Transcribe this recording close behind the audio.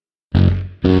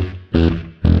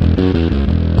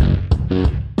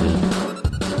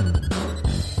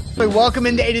Welcome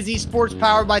into A to Z Sports,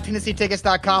 powered by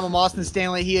TennesseeTickets.com. I'm Austin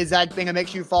Stanley. He is Zach Bingham. Make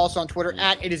sure you follow us on Twitter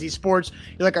at A to Z Sports.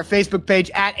 You like our Facebook page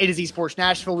at A to Z Sports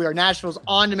Nashville. We are Nashville's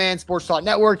on-demand sports talk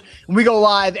network, and we go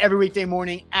live every weekday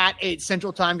morning at 8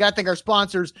 Central Time. Got to thank our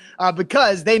sponsors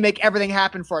because they make everything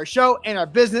happen for our show and our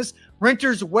business.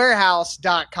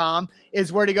 RentersWarehouse.com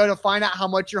is where to go to find out how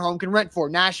much your home can rent for.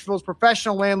 Nashville's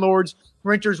professional landlords,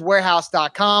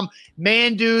 RentersWarehouse.com.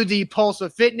 Mandu, the pulse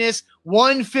of fitness.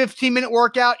 1 15-minute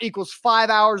workout equals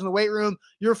 5 hours in the weight room.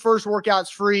 Your first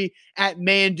workout's free at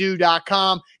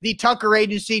Mandu.com. The Tucker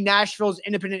Agency, Nashville's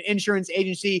independent insurance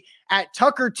agency at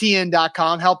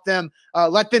TuckerTN.com. Help them,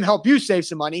 let them help you save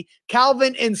some money.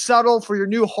 Calvin and Subtle for your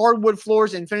new hardwood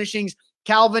floors and finishings.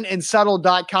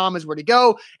 CalvinandSubtle.com is where to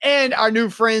go. And our new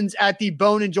friends at the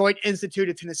Bone and Joint Institute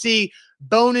of Tennessee,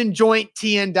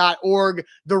 boneandjointtn.org,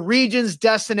 the region's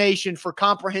destination for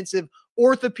comprehensive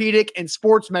orthopedic and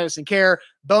sports medicine care,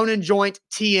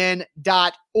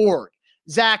 boneandjointtn.org.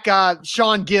 Zach,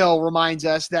 Sean Gill reminds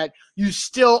us that you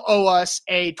still owe us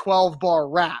a 12-bar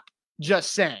wrap.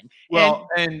 Just saying. Well,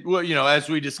 you know, as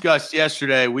we discussed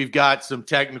yesterday, we've got some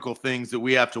technical things that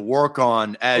we have to work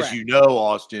on, as correct. You know,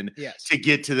 Austin, yes. to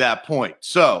get to that point.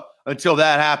 So until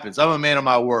that happens, I'm a man of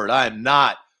my word. I'm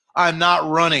not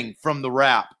running from the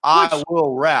wrap. I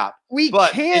will wrap. We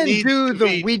can do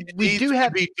the we do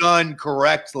have to be done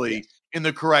correctly, yes, in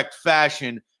the correct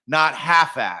fashion, not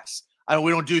half-ass. We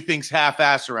don't do things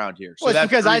half-ass around here. So well, that's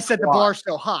because I set the bar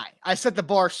so high. I set the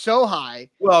bar so high.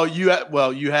 Well, we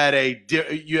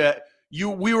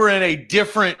were in a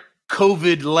different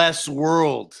COVID-less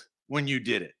world when you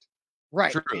did it.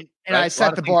 Right. True, and right? I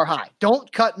set the bar high.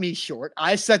 Don't cut me short.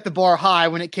 I set the bar high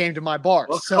when it came to my bars.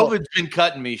 Well, so, COVID's been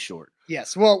cutting me short.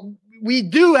 Yes. Well, we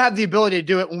do have the ability to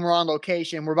do it when we're on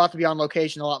location. We're about to be on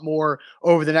location a lot more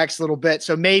over the next little bit.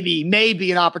 So maybe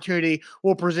an opportunity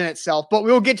will present itself. But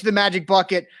we will get to the Magic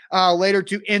Bucket later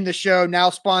to end the show, now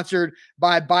sponsored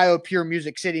by BioPure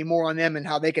Music City. More on them and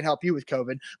how they can help you with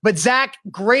COVID. But Zach,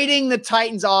 grading the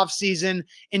Titans offseason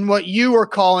in what you are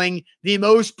calling the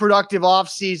most productive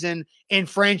offseason in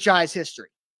franchise history.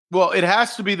 Well, it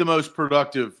has to be the most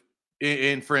productive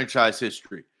in franchise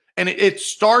history. And it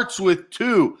starts with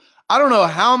two. I don't know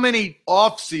how many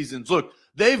off seasons. Look,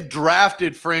 they've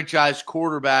drafted franchise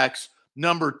quarterbacks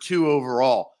number 2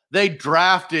 overall. They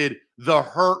drafted the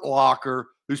Hurt Locker,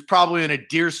 who's probably in a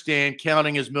deer stand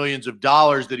counting his millions of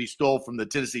dollars that he stole from the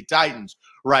Tennessee Titans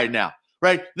right now.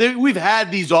 Right? We've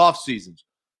had these off seasons,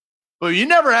 but you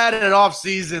never had an off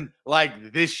season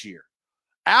like this year.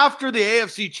 After the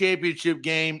AFC Championship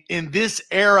game in this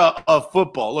era of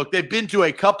football, look, they've been to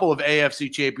a couple of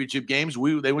AFC Championship games.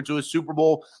 They went to a Super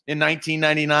Bowl in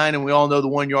 1999, and we all know the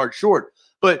 1 yard short.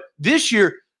 But this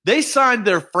year, they signed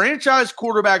their franchise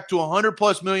quarterback to a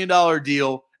 $100+ million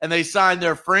deal, and they signed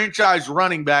their franchise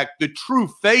running back, the true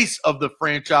face of the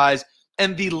franchise,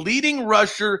 and the leading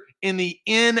rusher in the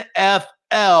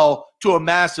NFL to a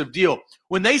massive deal.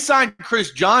 When they signed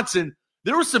Chris Johnson,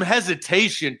 there was some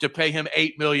hesitation to pay him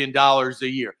 $8 million a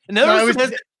year. And there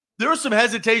was some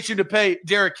hesitation to pay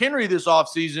Derrick Henry this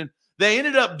offseason. They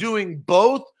ended up doing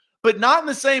both, but not in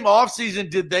the same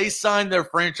offseason did they sign their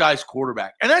franchise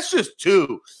quarterback. And that's just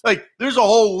 2. Like, there's a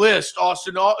whole list,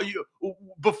 Austin.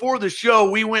 Before the show,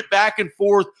 we went back and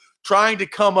forth trying to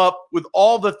come up with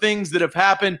all the things that have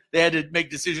happened. They had to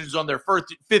make decisions on their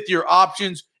fifth-year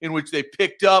options in which they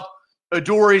picked up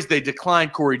Adoris, they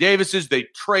declined Corey Davis's, they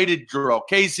traded Jarrell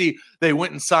Casey, they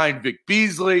went and signed Vic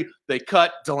Beasley, they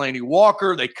cut Delaney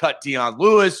Walker, they cut Dion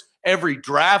Lewis, every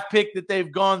draft pick that they've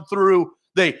gone through,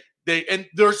 and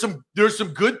there's some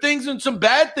good things and some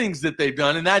bad things that they've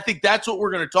done, and I think that's what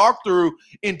we're going to talk through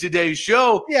in today's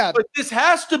show. Yeah. But this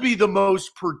has to be the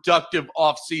most productive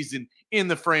offseason in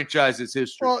the franchise's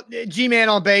history. Well, G-Man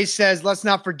on base says, let's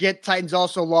not forget Titans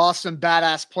also lost some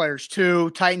badass players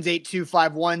too. Titans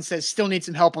 8251 says still need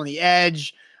some help on the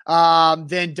edge.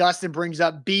 Then Dustin brings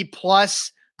up B+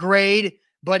 grade.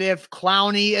 But if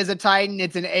Clowney is a Titan,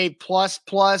 it's an A++.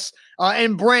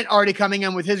 And Brent already coming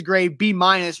in with his grade B-,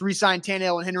 re-signed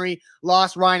Tannehill and Henry,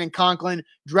 lost Ryan and Conklin,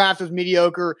 draft was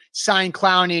mediocre, signed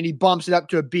Clowney, and he bumps it up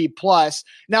to a B+.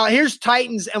 Now here's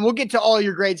Titans, and we'll get to all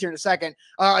your grades here in a second.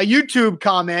 A YouTube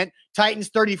comment,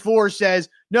 Titans34 says,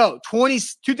 no,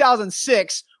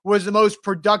 2006 was the most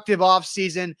productive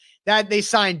offseason that they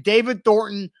signed David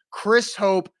Thornton, Chris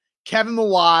Hope, Kevin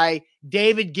Mawai,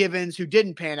 David Givens, who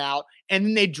didn't pan out, and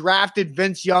then they drafted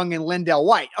Vince Young and Lindell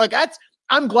White.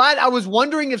 I'm glad. I was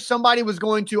wondering if somebody was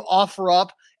going to offer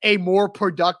up a more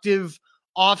productive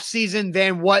offseason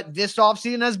than what this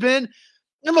offseason has been.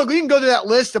 And look, we can go to that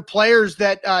list of players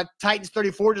that Titans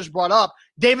 34 just brought up.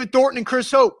 David Thornton and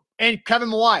Chris Hope, and Kevin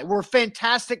Mawai were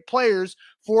fantastic players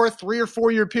for a 3 or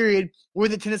 4 year period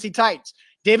with the Tennessee Titans.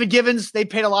 David Givens, they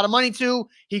paid a lot of money to.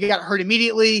 He got hurt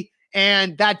immediately,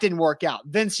 and that didn't work out.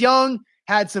 Vince Young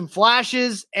had some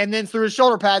flashes and then threw his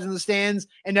shoulder pads in the stands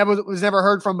and was never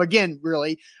heard from again,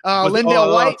 really.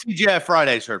 Lindell White. TGI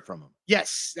Fridays heard from him.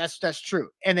 Yes, that's true.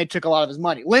 And they took a lot of his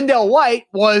money. Lindell White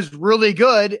was really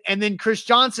good, and then Chris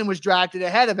Johnson was drafted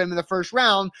ahead of him in the first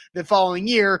round the following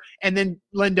year, and then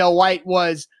Lindell White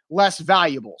was less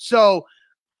valuable. So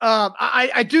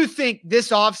I do think this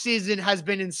offseason has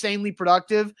been insanely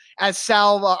productive. As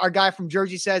Sal, our guy from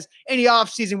Jersey, says, any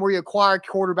offseason where you acquire a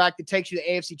quarterback that takes you to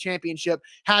the AFC Championship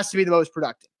has to be the most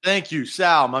productive. Thank you,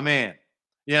 Sal, my man.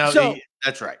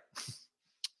 That's right.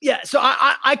 Yeah, so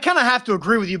I kind of have to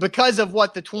agree with you because of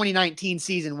what the 2019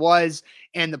 season was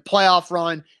and the playoff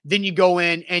run. Then you go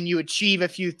in and you achieve a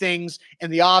few things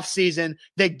in the offseason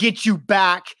that get you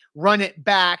back, run it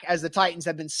back, as the Titans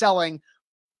have been selling.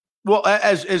 Well,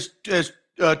 as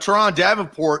Teron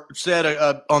Davenport said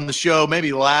on the show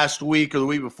maybe last week or the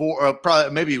week before, I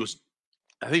think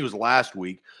it was last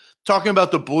week, talking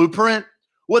about the blueprint.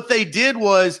 What they did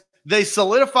was they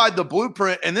solidified the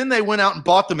blueprint, and then they went out and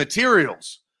bought the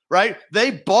materials. Right?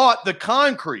 They bought the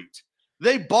concrete.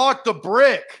 They bought the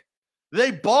brick.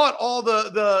 They bought all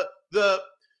the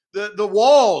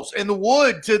walls and the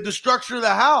wood to the structure of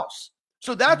the house.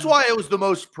 So that's why it was the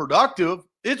most productive.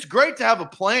 It's great to have a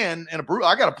plan and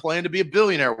I got a plan to be a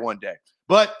billionaire one day,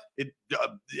 but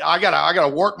I gotta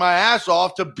work my ass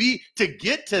off to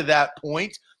get to that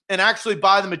point and actually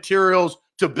buy the materials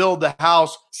to build the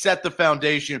house, set the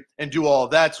foundation, and do all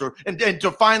of that sort. And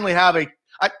to finally have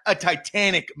a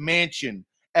Titanic mansion,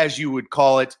 as you would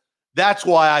call it. That's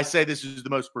why I say this is the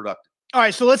most productive. All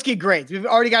right, so let's get grades. We've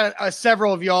already got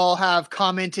several of y'all have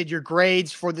commented your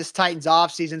grades for this Titans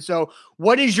offseason. So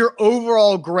what is your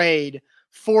overall grade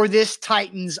for this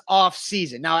Titans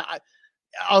offseason? Now,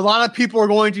 a lot of people are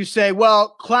going to say,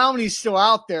 well, Clowney's still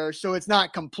out there, so it's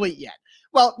not complete yet.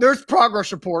 Well, there's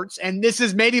progress reports, and this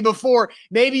is maybe you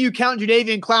count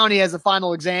Jadeveon Clowney as the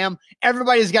final exam.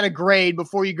 Everybody's got a grade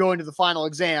before you go into the final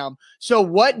exam. So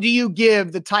what do you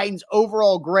give the Titans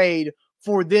overall grade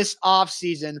for this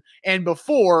offseason? And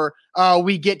before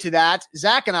we get to that,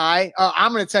 Zach and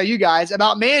I'm going to tell you guys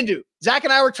about Mandu. Zach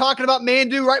and I were talking about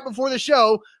Mandu right before the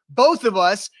show. Both of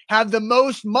us have the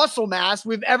most muscle mass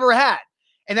we've ever had.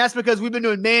 And that's because we've been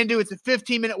doing Mandu. It's a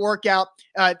 15-minute workout.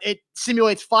 It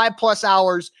simulates 5+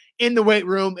 hours in the weight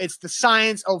room. It's the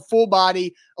science of full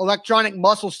body electronic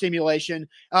muscle stimulation.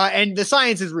 And the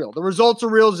science is real. The results are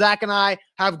real. Zach and I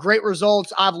have great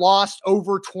results. I've lost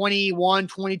over 21,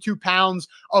 22 pounds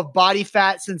of body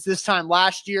fat since this time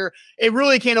last year. It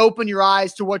really can open your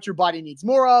eyes to what your body needs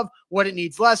more of, what it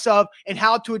needs less of, and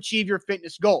how to achieve your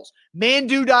fitness goals.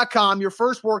 Mandu.com, your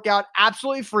first workout,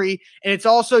 absolutely free. And it's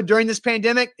also during this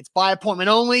pandemic, it's by appointment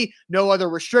only. No other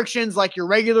restrictions like your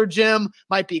regular gym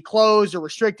might be closed or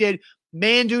restricted.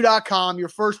 Mandu.com, your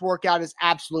first workout is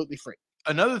absolutely free.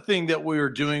 Another thing that we're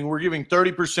doing, we're giving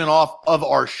 30% off of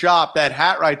our shop. That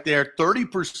hat right there,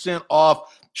 30%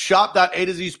 off.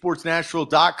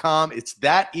 Shop.AtoZSportsNashville.com. It's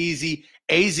that easy.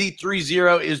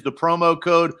 AZ30 is the promo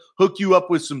code. Hook you up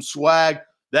with some swag.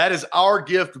 That is our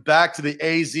gift back to the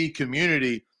AZ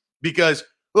community because,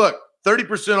 look,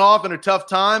 30% off in a tough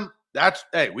time.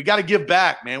 We got to give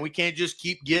back, man. We can't just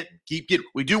keep getting.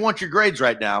 We do want your grades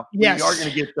right now. Yes. We are going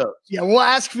to get those. Yeah, we'll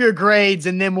ask for your grades,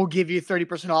 and then we'll give you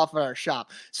 30% off at our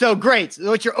shop. So, grades.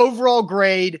 What's your overall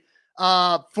grade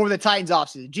for the Titans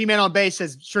offseason? G-Man on base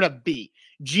says straight up B.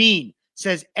 Gene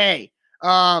says A.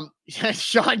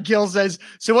 Sean Gill says,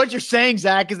 so what you're saying,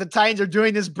 Zach, is the Titans are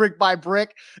doing this brick by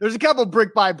brick. There's a couple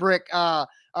brick by brick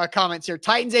comments here.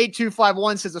 Titans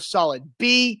 8251 says a solid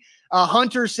B.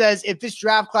 Hunter says, if this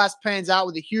draft class pans out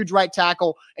with a huge right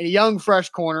tackle and a young fresh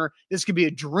corner, this could be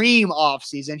a dream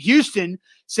offseason. Houston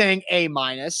saying A-.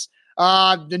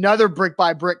 Another brick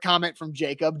by brick comment from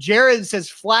Jacob. Jared says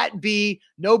flat B,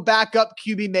 no backup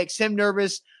QB makes him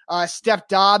nervous. Steph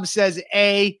Dobbs says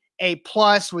A+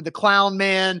 with the clown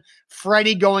man.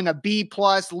 Freddie going a B+.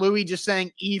 Louis just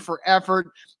saying E for effort.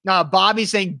 Bobby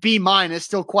saying B-.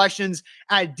 Still questions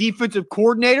at defensive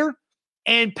coordinator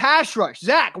and pass rush.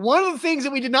 Zach, one of the things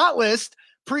that we did not list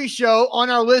pre-show on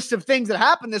our list of things that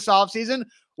happened this offseason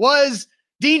was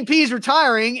Dean Pease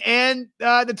retiring and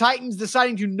the Titans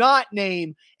deciding to not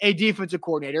name a defensive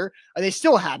coordinator. They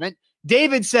still haven't.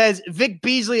 David says Vic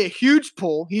Beasley, a huge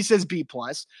pull. He says B+.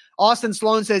 Austin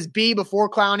Sloan says B before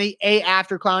Clowney, A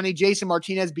after Clowney. Jason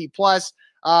Martinez, B+.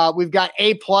 We've got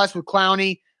A+ with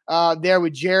Clowney there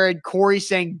with Jared. Corey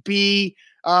saying B.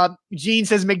 Gene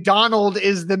says McDonald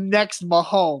is the next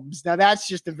Mahomes. Now that's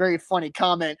just a very funny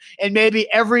comment, and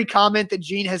maybe every comment that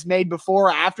Gene has made before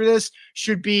or after this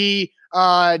should be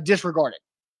disregarded.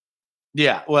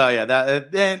 Yeah, well, yeah,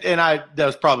 that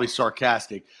was probably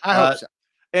sarcastic. I hope so.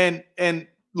 And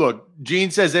look,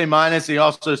 Gene says A-. He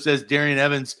also says Darian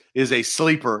Evans is a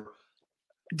sleeper.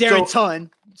 Darren's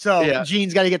son. So yeah.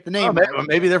 Gene's got to get the name right. right.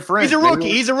 Maybe they're friends.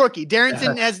 He's a rookie.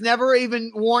 Darrington has never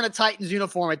even worn a Titans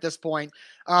uniform at this point.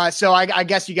 So I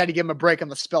guess you got to give him a break on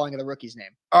the spelling of the rookie's name.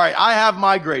 All right, I have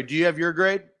my grade. Do you have your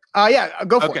grade? Yeah,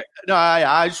 go for it. No,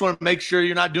 I just want to make sure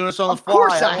you're not doing this on the fly. Of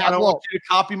course I have. I don't want you to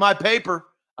copy my paper.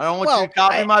 I don't want you to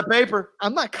copy my paper.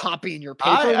 I'm not copying your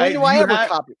paper. When do I ever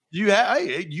copy?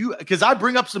 Because I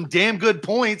bring up some damn good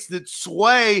points that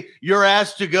sway your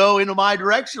ass to go into my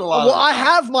direction a lot. Well, I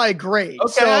have my grade.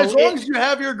 Okay, so as long as you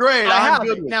have your grade, I'm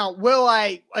good. Now, will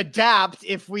I adapt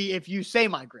if you say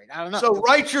my grade? I don't know. So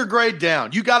write your grade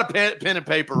down. You got a pen and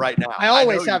paper right now. I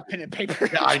always have pen and paper.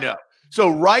 Yeah, I know.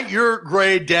 So write your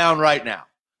grade down right now.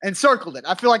 And circled it.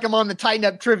 I feel like I'm on the Tighten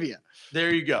Up trivia.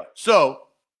 There you go. So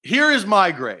here is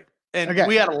my grade. And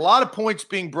we had a lot of points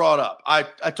being brought up.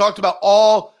 I talked about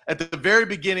all at the very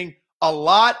beginning. A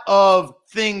lot of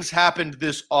things happened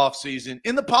this offseason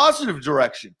in the positive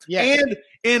direction. Yes. And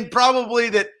in probably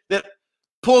that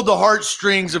pulled the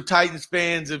heartstrings of Titans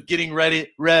fans of getting rid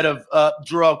of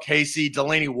Jarrell Casey,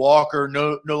 Delaney Walker,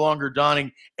 no longer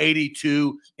donning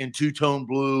 82 in two-tone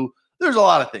blue. There's a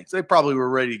lot of things. They probably were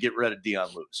ready to get rid of Dion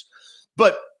Lewis.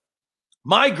 But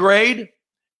my grade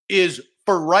is,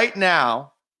 for right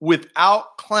now,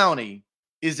 without Clowney,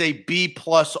 is a B+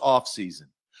 offseason.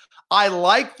 I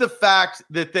like the fact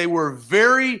that they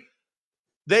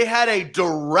had a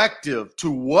directive to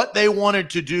what they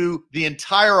wanted to do the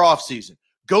entire offseason.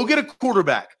 Go get a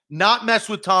quarterback, not mess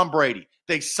with Tom Brady.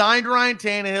 They signed Ryan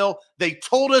Tannehill. They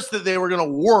told us that they were going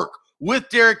to work with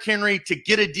Derrick Henry to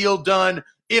get a deal done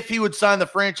if he would sign the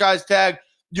franchise tag.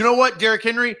 You know what, Derrick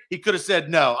Henry? He could have said,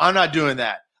 no, I'm not doing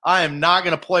that. I am not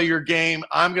going to play your game.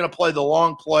 I'm going to play the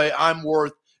long play. I'm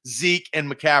worth Zeke and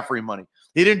McCaffrey money.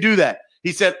 He didn't do that.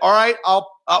 He said, all right,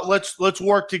 let's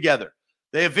work together.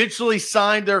 They eventually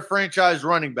signed their franchise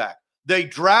running back. They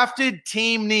drafted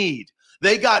team need.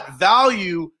 They got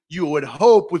value, you would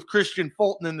hope, with Christian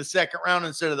Fulton in the second round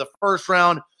instead of the first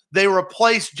round. They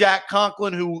replaced Jack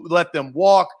Conklin, who let them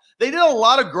walk. They did a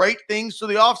lot of great things for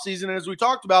the offseason. And as we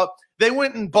talked about, they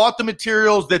went and bought the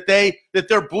materials that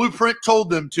their blueprint told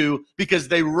them to, because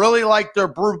they really liked their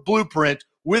blueprint,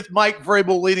 with Mike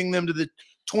Vrabel leading them to the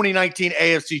 2019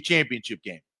 AFC Championship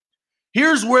game.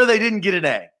 Here's where they didn't get an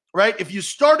A, right? If you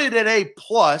started at A+,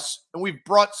 and we've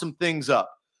brought some things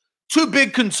up, two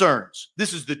big concerns.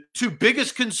 This is the two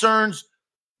biggest concerns,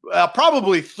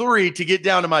 probably three to get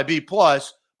down to my B+,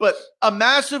 but a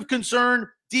massive concern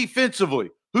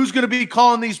defensively. Who's going to be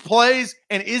calling these plays?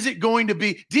 And is it going to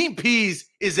be – Dean Pease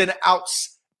is an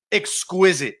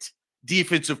exquisite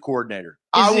defensive coordinator.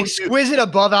 Is exquisite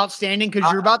above outstanding? Because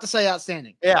you're about to say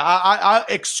outstanding. Yeah,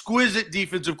 exquisite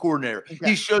defensive coordinator.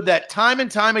 Okay. He showed that time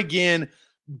and time again,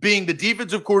 being the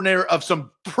defensive coordinator of some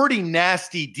pretty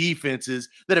nasty defenses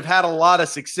that have had a lot of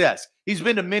success. He's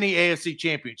been to many AFC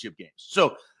Championship games.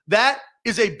 So that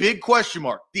is a big question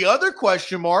mark. The other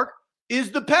question mark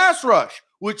is the pass rush,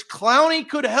 which Clowney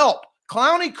could help.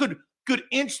 Clowney could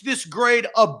inch this grade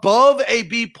above a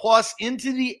B+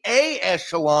 into the A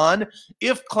echelon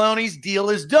if Clowney's deal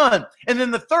is done. And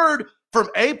then the third, from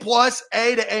A+,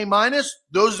 A to A-,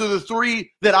 those are the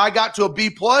three that I got to a B+,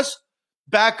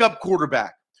 backup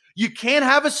quarterback. You can't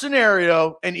have a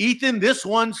scenario, and Ethan, this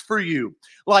one's for you,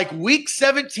 like week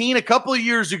 17 a couple of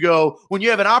years ago, when you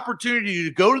have an opportunity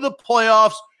to go to the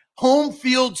playoffs, home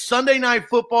field Sunday night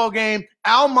football game,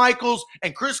 Al Michaels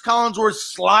and Chris Collinsworth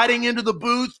sliding into the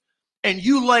booth, and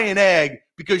you lay an egg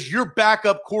because your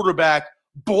backup quarterback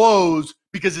blows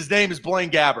because his name is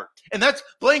Blaine Gabbert. And that's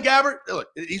Blaine Gabbert. Look,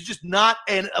 he's just not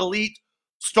an elite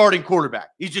starting quarterback.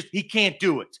 He can't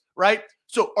do it, right?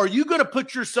 So are you going to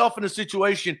put yourself in a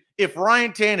situation if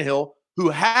Ryan Tannehill, who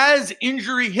has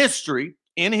injury history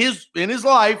in his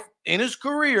life, in his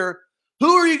career,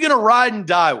 who are you going to ride and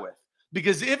die with?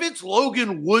 Because if it's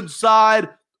Logan Woodside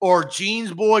or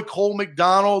Gene's boy Cole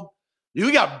McDonald,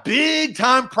 you got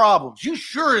big-time problems. You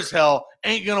sure as hell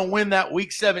ain't going to win that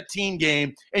Week 17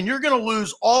 game, and you're going to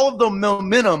lose all of the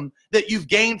momentum that you've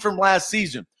gained from last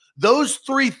season. Those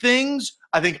three things,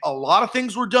 I think a lot of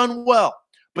things were done well,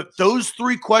 but those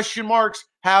three question marks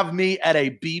have me at a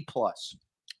B+.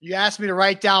 You asked me to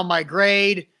write down my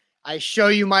grade. I show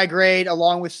you my grade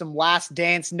along with some Last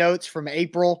Dance notes from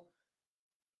April.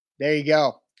 There you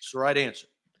go. It's the right answer.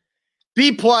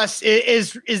 B plus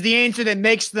is the answer that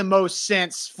makes the most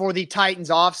sense for the Titans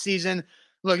offseason.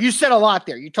 Look, you said a lot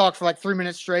there. You talked for like 3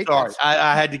 minutes straight. Sorry,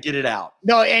 I had to get it out.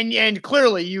 No, and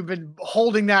clearly you've been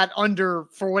holding that under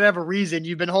for whatever reason.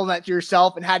 You've been holding that to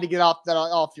yourself and had to get off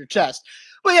your chest.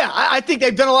 But yeah, I think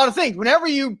they've done a lot of things. Whenever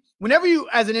you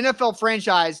as an NFL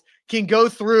franchise can go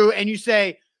through and you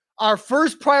say our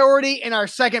first priority and our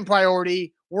second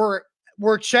priority were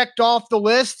checked off the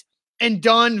list and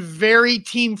done very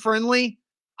team friendly,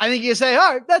 I think you say,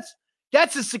 all right,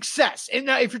 that's a success. And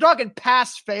now if you're talking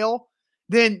pass fail,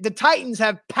 then the Titans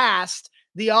have passed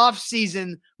the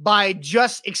offseason by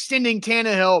just extending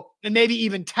Tannehill and maybe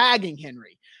even tagging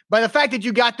Henry. By the fact that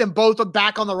you got them both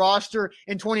back on the roster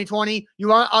in 2020,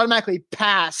 you automatically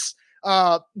pass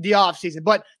the offseason.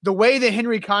 But the way the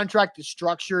Henry contract is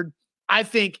structured, I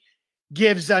think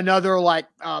gives another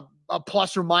a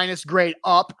plus or minus grade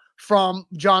up from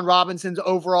John Robinson's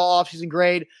overall offseason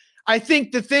grade. I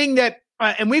think the thing that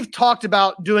and we've talked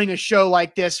about doing a show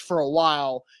like this for a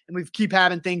while, and we keep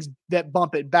having things that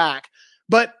bump it back.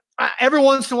 But every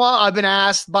once in a while, I've been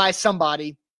asked by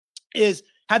somebody is,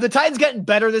 have the Titans gotten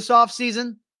better this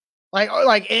offseason?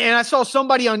 And I saw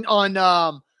somebody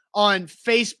on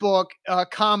Facebook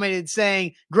commented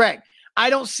saying, Greg,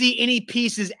 I don't see any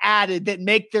pieces added that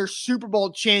make their Super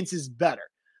Bowl chances better.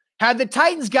 Have the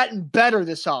Titans gotten better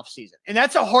this offseason? And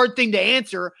that's a hard thing to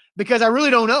answer because I really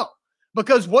don't know.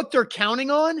 Because what they're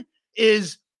counting on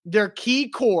is their key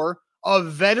core of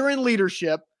veteran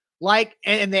leadership,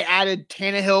 and they added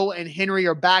Tannehill and Henry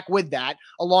are back with that,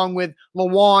 along with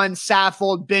Lawan,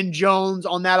 Saffold, Ben Jones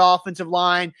on that offensive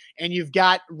line, and you've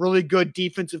got really good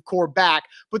defensive core back.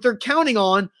 But they're counting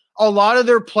on a lot of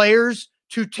their players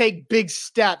to take big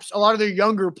steps, a lot of their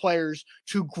younger players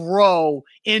to grow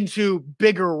into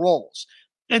bigger roles.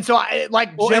 And so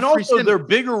and also their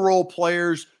bigger role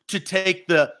players to take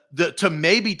to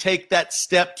maybe take that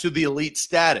step to the elite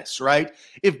status, right?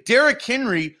 If Derrick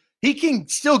Henry, he can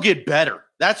still get better.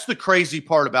 That's the crazy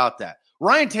part about that.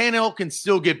 Ryan Tannehill can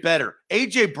still get better.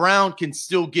 A.J. Brown can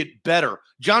still get better.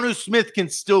 Jonnu Smith can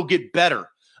still get better.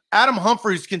 Adam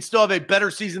Humphries can still have a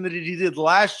better season than he did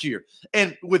last year.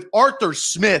 And with Arthur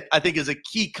Smith, I think is a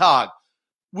key cog.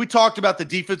 We talked about the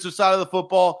defensive side of the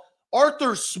football.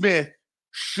 Arthur Smith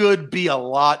should be a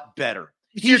lot better.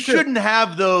 He shouldn't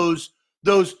have those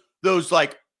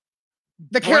like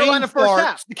the Carolina first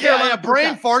half. The Carolina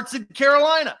brain farts in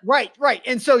Carolina. Right.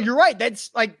 And so you're right. That's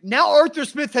like now Arthur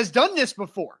Smith has done this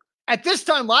before. At this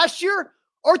time last year,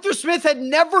 Arthur Smith had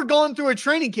never gone through a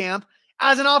training camp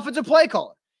as an offensive play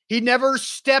caller. He never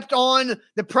stepped on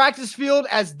the practice field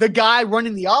as the guy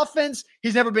running the offense.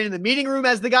 He's never been in the meeting room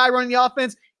as the guy running the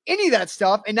offense, any of that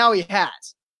stuff. And now he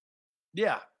has.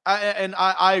 Yeah.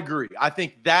 I agree. I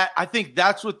think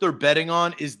that's what they're betting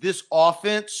on is this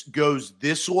offense goes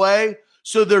this way.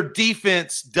 So their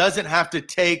defense doesn't have to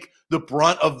take the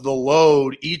brunt of the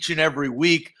load each and every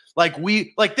week. Like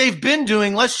they've been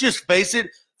doing, let's just face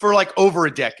it, for like over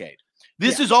a decade.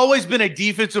 This has always been a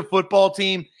defensive football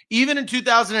team. Even in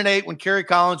 2008, when Kerry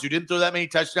Collins, who didn't throw that many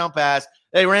touchdown passes,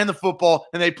 they ran the football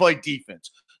and they played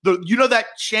defense. That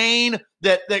chain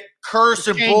that Curse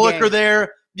and Bullock are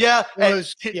there. Yeah,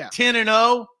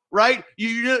 10-0, right?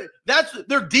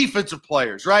 They're defensive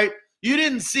players, right? You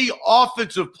didn't see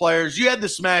offensive players. You had the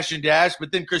smash and dash,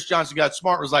 but then Chris Johnson got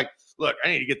smart and was like, look, I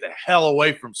need to get the hell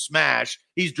away from smash.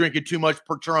 He's drinking too much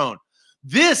Patron.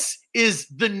 This is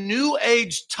the new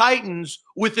age Titans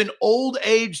with an old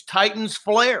age Titans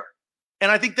flair.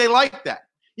 And I think they like that.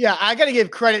 Yeah, I got to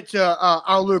give credit to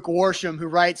our Luke Worsham, who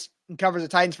writes and covers the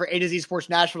Titans for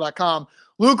AtoZSportsNashville.com.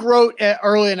 Luke wrote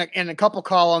early in a couple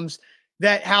columns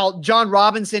that how John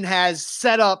Robinson has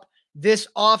set up this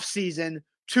offseason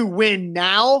to win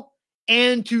now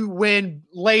and to win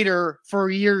later for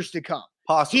years to come.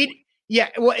 Possibly.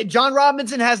 John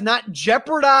Robinson has not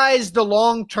jeopardized the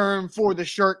long term for the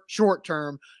short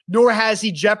term, nor has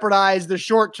he jeopardized the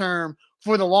short term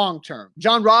for the long term.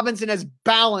 John Robinson has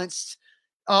balanced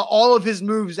all of his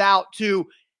moves out to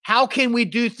how can we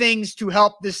do things to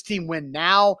help this team win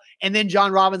now? And then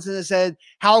John Robinson has said,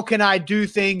 how can I do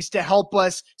things to help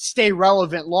us stay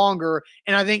relevant longer?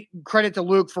 And I think credit to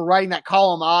Luke for writing that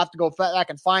column. I'll have to go back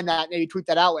and find that, maybe tweet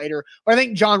that out later. But I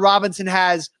think John Robinson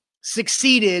has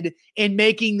succeeded in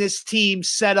making this team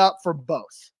set up for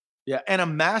both. Yeah, and a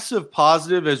massive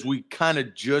positive, as we kind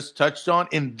of just touched on,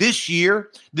 in this year,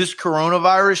 this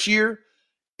coronavirus year,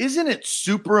 isn't it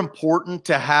super important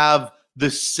to have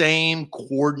the same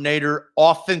coordinator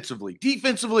offensively?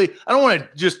 Defensively, I don't want to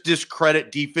just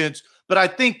discredit defense, but I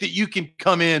think that you can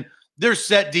come in, there's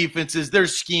set defenses,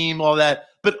 there's scheme, all that.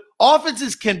 But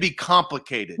offenses can be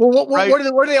complicated. Well, right? what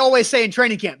do they always say in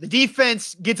training camp? The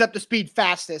defense gets up to speed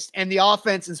fastest, and the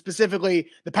offense, and specifically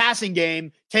the passing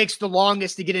game, takes the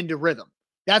longest to get into rhythm.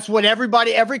 That's what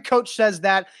every coach says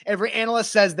that, every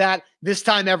analyst says that this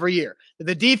time every year.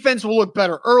 The defense will look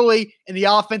better early, and the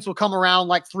offense will come around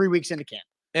like 3 weeks into camp.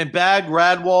 And Bag,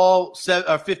 Radwall,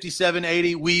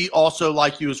 5780, we also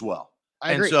like you as well.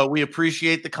 I agree. And so we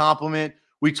appreciate the compliment.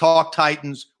 We talk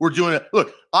Titans. We're doing it.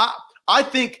 Look, I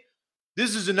think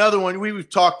this is another one. We've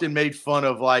talked and made fun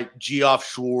of like Geoff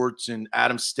Schwartz and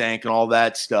Adam Stank and all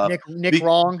that stuff. Nick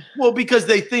Wrong. Well, because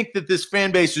they think that this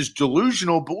fan base is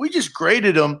delusional, but we just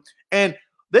graded them. And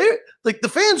they like the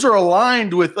fans are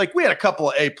aligned with, like, we had a couple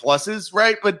of A+,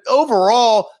 right? But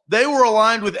overall, they were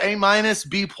aligned with A-,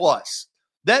 B+.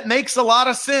 That makes a lot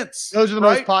of sense. Those are the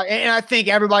most popular. And I think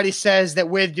everybody says that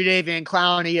with Jadeveon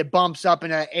Clowney, it bumps up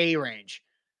in an A range.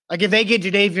 Like if they get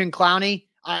Jadeveon Clowney,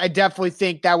 I definitely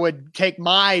think that would take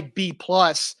my B+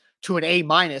 to an A-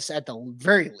 at the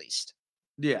very least.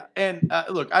 Yeah. And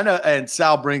look, I know, and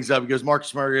Sal brings up, because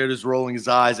Marcus Mariota is rolling his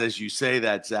eyes as you say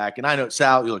that, Zach. And I know,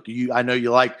 Sal, look, I know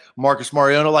you like Marcus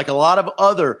Mariota like a lot of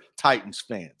other Titans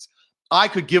fans. I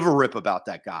could give a rip about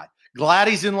that guy. Glad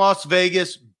he's in Las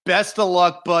Vegas. Best of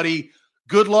luck, buddy.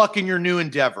 Good luck in your new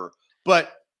endeavor.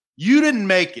 But you didn't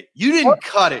make it. You didn't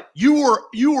cut it. You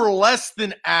were less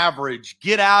than average.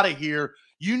 Get out of here.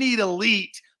 You need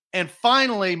elite. And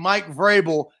finally, Mike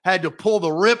Vrabel had to pull the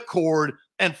ripcord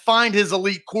and find his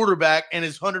elite quarterback and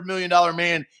his $100 million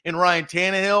man in Ryan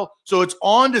Tannehill. So it's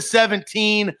on to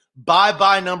 17.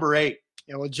 Bye-bye number 8.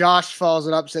 Yeah, well, Josh follows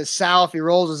it up, says, Sal, if he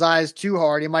rolls his eyes too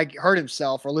hard, he might hurt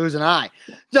himself or lose an eye.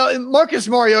 So Marcus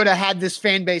Mariota had this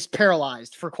fan base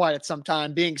paralyzed for quite some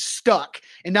time, being stuck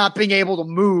and not being able to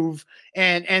move.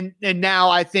 And now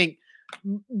I think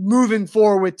moving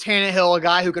forward with Tannehill, a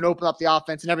guy who can open up the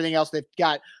offense, and everything else they've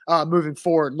got moving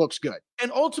forward looks good.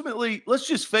 And ultimately, let's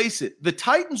just face it, the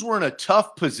Titans were in a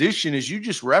tough position, as you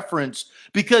just referenced,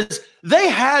 because they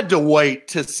had to wait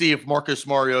to see if Marcus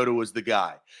Mariota was the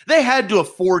guy. They had to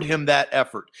afford him that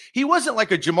effort. He wasn't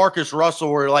like a Jamarcus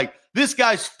Russell where, like, this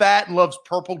guy's fat and loves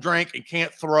purple drink and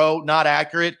can't throw, not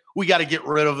accurate. We got to get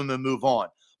rid of him and move on.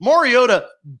 Mariota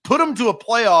put him to a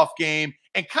playoff game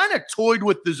and kind of toyed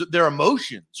with their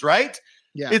emotions, right?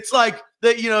 Yeah. It's like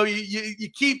that,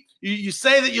 you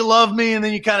say that you love me, and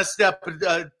then you kind of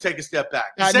take a step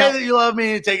back. You say that you love me,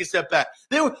 and you take a step back.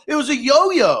 It was a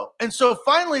yo-yo. And so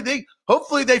finally,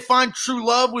 hopefully they find true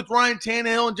love with Ryan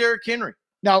Tannehill and Derrick Henry.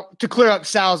 Now, to clear up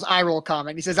Sal's eye roll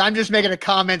comment, he says, I'm just making a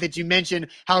comment that you mentioned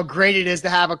how great it is to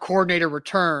have a coordinator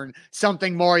return,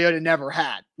 something Mariota never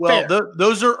had. Well,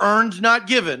 those are earned, not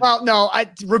given. Well, no,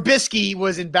 Trubisky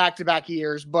was in back-to-back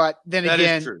years, but then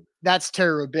again, that's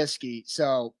Terry Trubisky.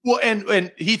 So, well,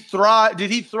 and he thrived.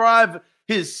 Did he thrive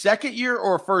his second year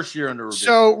or first year under Trubisky?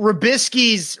 So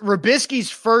Trubisky's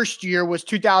first year was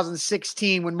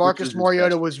 2016 when Marcus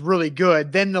Mariota was really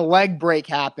good. Then the leg break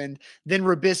happened. Then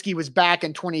Trubisky was back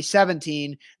in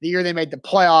 2017, the year they made the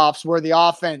playoffs, where the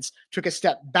offense took a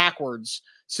step backwards.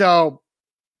 So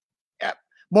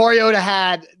Mariota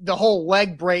had the whole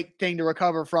leg break thing to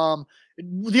recover from.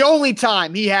 The only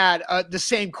time he had the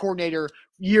same coordinator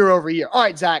year over year. All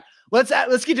right, Zach, let's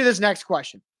get to this next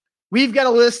question. We've got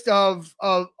a list of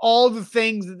all the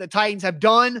things that the Titans have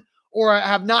done or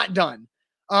have not done.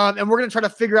 And we're going to try to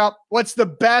figure out what's the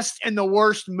best and the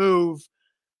worst move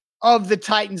of the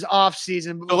Titans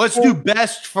offseason. So let's do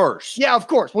best first. Yeah, of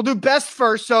course. We'll do best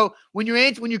first. So when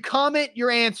you comment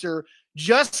your answer,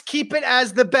 just keep it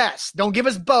as the best. Don't give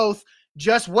us both.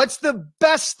 Just what's the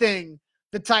best thing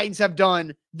the Titans have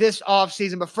done this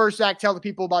offseason. But first, Zach, tell the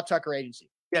people about Tucker Agency.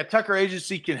 Yeah, Tucker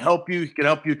Agency can help you. He can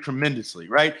help you tremendously,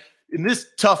 right? In this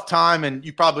tough time, and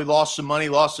you probably lost some money,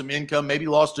 lost some income, maybe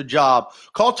lost a job,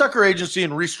 call Tucker Agency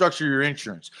and restructure your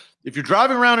insurance. If you're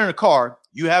driving around in a car,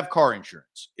 you have car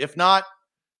insurance. If not,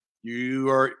 you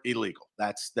are illegal.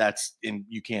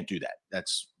 You can't do that.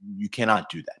 You cannot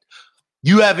do that.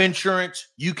 You have insurance,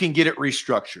 you can get it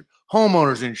restructured.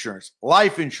 Homeowners insurance,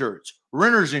 life insurance,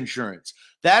 renter's insurance.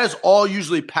 That is all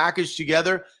usually packaged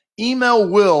together. Email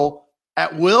Will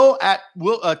at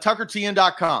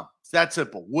tuckertn.com. It's that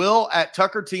simple. Will at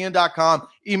tuckertn.com.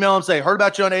 Email him, say, heard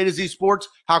about you on A to Z Sports.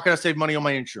 How can I save money on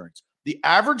my insurance? The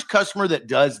average customer that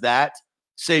does that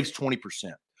saves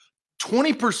 20%.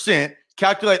 20%,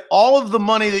 calculate all of the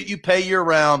money that you pay year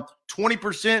round,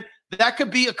 20%. That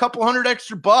could be a couple $100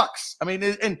 extra bucks. I mean,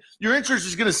 and your insurance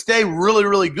is going to stay really,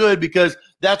 really good because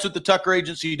that's what the Tucker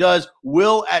Agency does.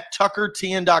 Will at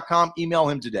tuckertn.com. Email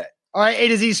him today. All right, A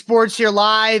to Z Sports here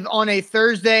live on a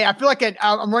Thursday. I feel like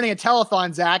I'm running a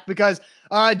telethon, Zach, because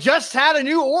just had a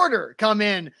new order come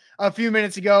in a few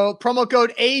minutes ago. Promo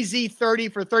code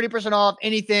AZ30 for 30% off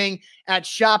anything at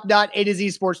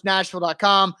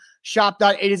shop.A2ZSportsNashville.com.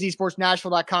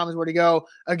 Shop.A2ZSportsNashville.com is where to go.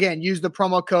 Again, use the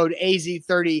promo code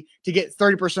AZ30 to get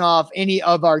 30% off any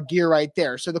of our gear right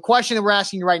there. So the question that we're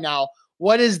asking you right now,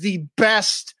 what is the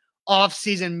best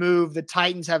offseason move the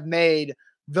Titans have made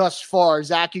thus far?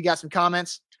 Zach, you got some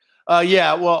comments?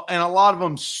 Yeah, well, and a lot of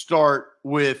them start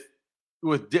with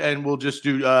and we'll just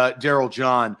do Daryl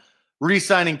John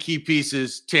re-signing key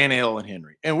pieces, Tannehill and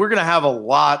Henry. And we're going to have a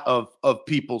lot of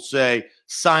people say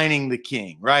signing the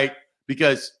king, right?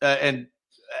 Because and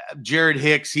Jared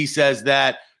Hicks, he says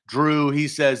that. Drew, he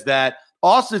says that.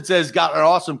 Austin says got an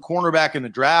awesome cornerback in the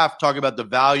draft, talking about the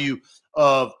value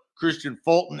of Christian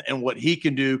Fulton and what he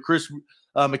can do. Chris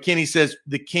McKinney says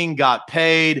the king got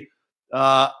paid.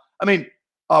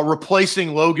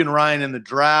 Replacing Logan Ryan in the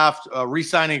draft,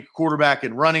 re-signing quarterback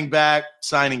and running back,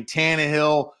 signing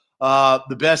Tannehill.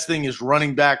 The best thing is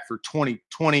running back for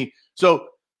 2020. So,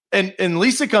 and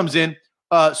Lisa comes in,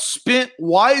 spent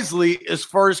wisely as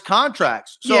far as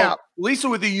contracts. So yeah. Lisa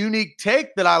with a unique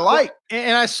take that I like.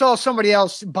 And I saw somebody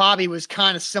else, Bobby, was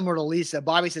kind of similar to Lisa.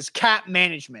 Bobby says cap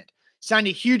management. Signed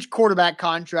a huge quarterback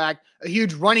contract, a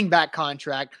huge running back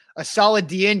contract, a solid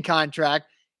DN contract,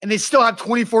 and they still have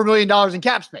 $24 million in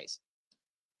cap space.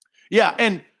 Yeah,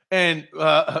 and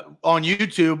on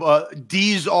YouTube,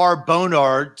 D's R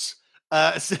Bonards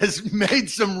says made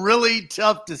some really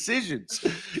tough decisions.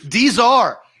 D's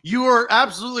R, you are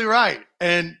absolutely right.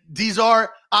 And D's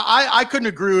R, I couldn't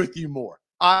agree with you more.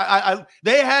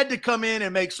 They had to come in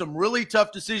and make some really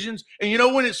tough decisions. And you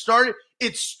know when it started?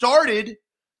 It started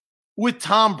with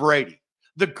Tom Brady,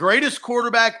 the greatest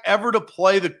quarterback ever to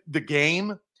play the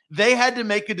game. They had to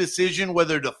make a decision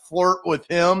whether to flirt with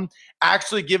him,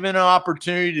 actually give him an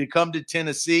opportunity to come to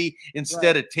Tennessee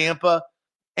instead of Tampa.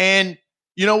 And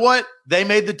you know what? They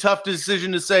made the tough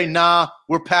decision to say, nah,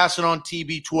 we're passing on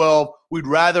TB12. We'd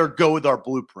rather go with our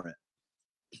blueprint.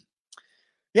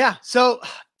 Yeah, so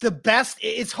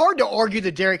it's hard to argue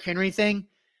the Derrick Henry thing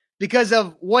because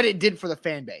of what it did for the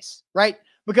fan base, right?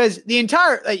 Because the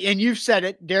entire, and you've said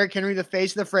it, Derrick Henry, the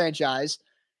face of the franchise,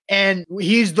 and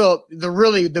he's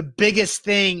the biggest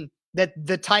thing that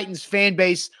the Titans fan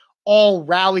base all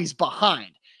rallies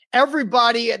behind.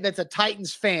 Everybody that's a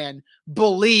Titans fan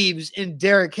believes in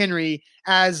Derrick Henry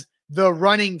as the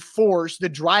running force, the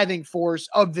driving force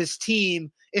of this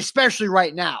team, especially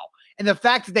right now. And the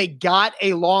fact that they got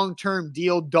a long-term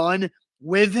deal done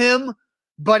with him,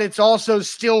 but it's also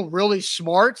still really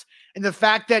smart. And the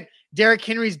fact that Derrick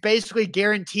Henry's basically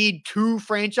guaranteed 2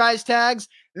 franchise tags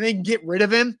and then get rid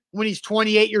of him when he's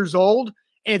 28 years old,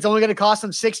 and it's only going to cost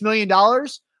him $6 million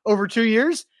over 2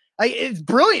 years. Like, it's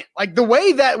brilliant. Like, the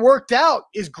way that worked out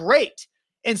is great.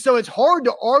 And so it's hard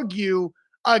to argue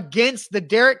against the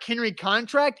Derrick Henry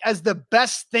contract as the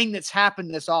best thing that's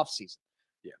happened this offseason.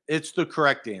 Yeah, it's the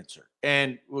correct answer.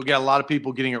 And we'll get a lot of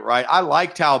people getting it right. I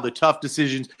liked how the tough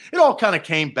decisions, it all kind of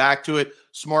came back to it.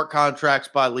 Smart contracts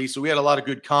by Lisa. We had a lot of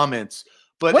good comments.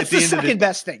 But what's the second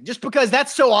best thing? Just because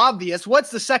that's so obvious, what's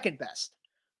the second best?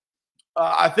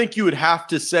 I think you would have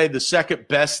to say the second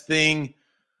best thing.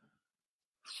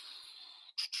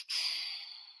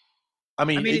 I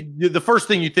mean the first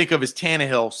thing you think of is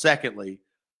Tannehill, secondly,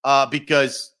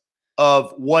 because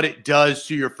of what it does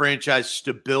to your franchise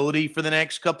stability for the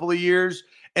next couple of years.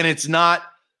 And it's not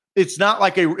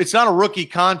a rookie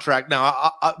contract.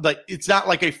 Now, it's not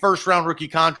like a first round rookie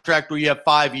contract where you have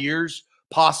 5 years,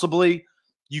 possibly.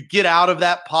 You get out of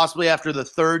that possibly after the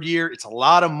third year. It's a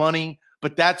lot of money,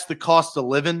 but that's the cost of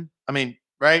living. I mean,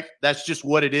 right? That's just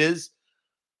what it is.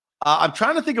 I'm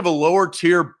trying to think of a lower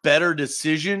tier, better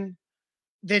decision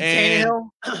than Tannehill.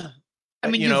 I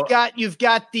mean, you've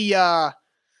got the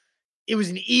it was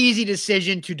an easy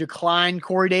decision to decline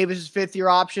Corey Davis's 5th-year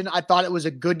option. I thought it was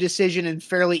a good decision and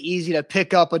fairly easy to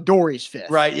pick up Adorie's 5th.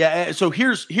 Right. Yeah. So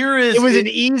here is an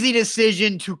easy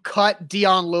decision to cut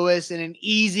Dion Lewis and an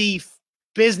easy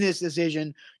business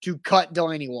decision to cut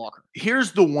Delaney Walker.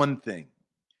 Here's the one thing,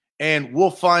 and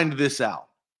we'll find this out.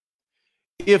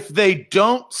 If they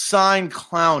don't sign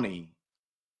Clowney,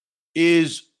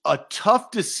 is a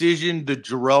tough decision the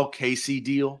Jarrell Casey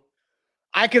deal?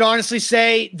 I could honestly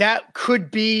say that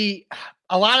could be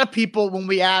a lot of people when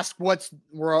we ask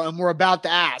we're about to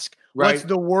ask, right, what's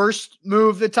the worst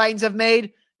move the Titans have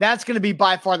made? That's going to be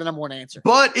by far the number one answer.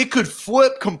 But it could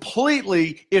flip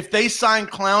completely if they sign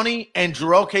Clowney and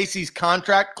Jarrell Casey's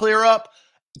contract clear up,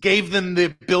 gave them the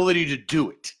ability to do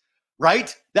it,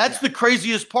 right? That's the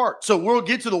craziest part. So we'll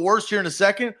get to the worst here in a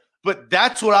second, but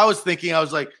that's what I was thinking. I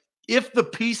was like, if the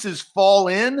pieces fall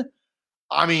in,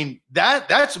 I mean,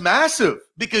 that's massive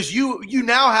because you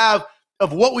now have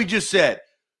of what we just said,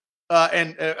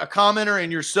 and a commenter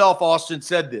and yourself, Austin,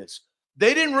 said this.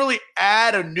 They didn't really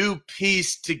add a new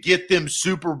piece to get them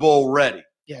Super Bowl ready.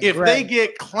 Yeah, if Greg, they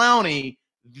get Clowney,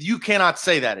 you cannot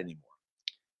say that anymore.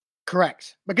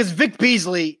 Correct. Because Vic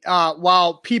Beasley,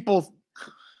 while people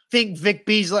think Vic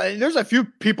Beasley, there's a few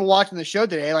people watching the show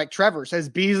today, like Trevor, says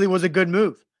Beasley was a good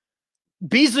move.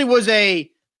 Beasley was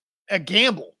a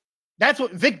gamble. That's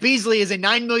what Vic Beasley is, a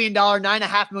 $9 million,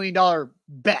 $9.5 million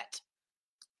bet.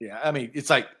 Yeah, I mean,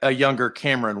 it's like a younger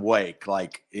Cameron Wake.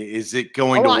 Like, is it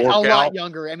going to work out? A lot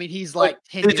younger. I mean, he's like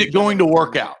 10 is it going to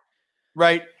work out?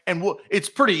 Right? And it's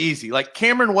pretty easy. Like,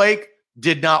 Cameron Wake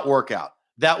did not work out.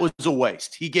 That was a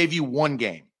waste. He gave you one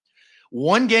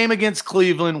game against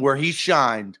Cleveland where he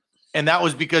shined, and that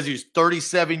was because he was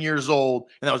 37 years old,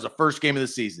 and that was the first game of the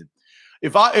season.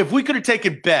 If we could have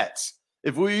taken bets,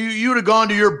 if you would have gone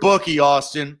to your bookie,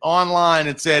 Austin, online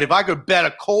and said, if I could bet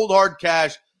a cold hard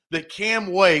cash that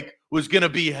Cam Wake was going to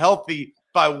be healthy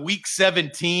by week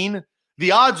 17,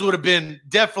 the odds would have been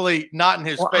definitely not in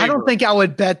his favor. I don't think I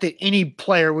would bet that any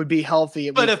player would be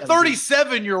healthy. But a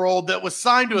 37-year-old that was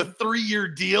signed to a 3-year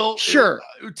deal, sure,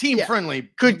 team friendly.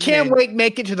 Could Cam Wake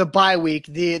make it to the bye week?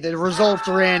 The results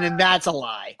are in, and that's a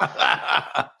lie.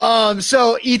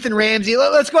 So Ethan Ramsey,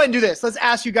 let's go ahead and do this. Let's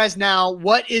ask you guys now,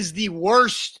 what is the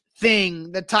worst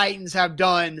thing the Titans have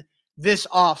done this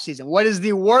offseason? What is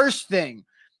the worst thing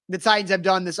the Titans have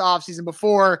done this offseason?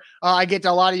 Before I get to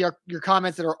a lot of your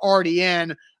comments that are already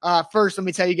in, first, let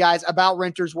me tell you guys about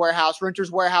Renters Warehouse.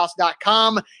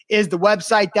 RentersWarehouse.com is the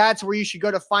website. That's where you should go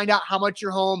to find out how much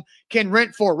your home can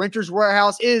rent for. Renters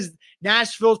Warehouse is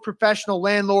Nashville's professional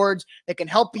landlords that can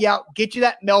help you out, get you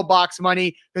that mailbox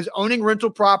money, because owning rental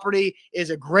property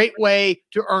is a great way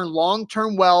to earn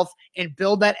long-term wealth and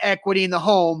build that equity in the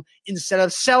home instead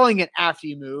of selling it after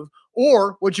you move.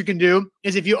 Or what you can do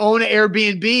is if you own an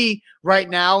Airbnb right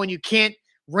now and you can't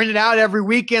rent it out every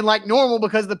weekend like normal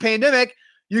because of the pandemic,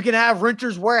 you can have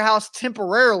Renters Warehouse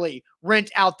temporarily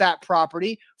rent out that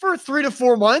property for 3 to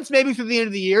 4 months, maybe through the end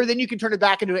of the year. Then you can turn it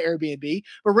back into an Airbnb.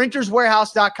 But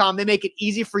renterswarehouse.com, they make it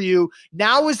easy for you.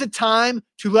 Now is the time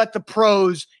to let the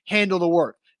pros handle the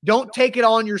work. Don't take it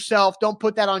on yourself. Don't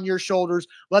put that on your shoulders.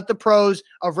 Let the pros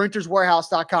of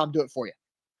renterswarehouse.com do it for you.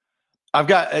 I've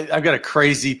got a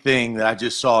crazy thing that I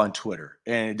just saw on Twitter,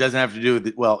 and it doesn't have to do with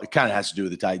it. Well, it kind of has to do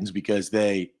with the Titans because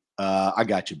they I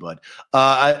got you, bud.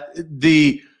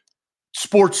 The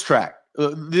sports track.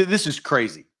 This is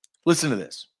crazy. Listen to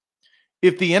this.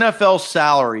 If the NFL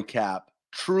salary cap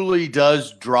truly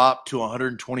does drop to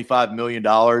 $125 million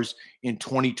in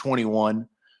 2021,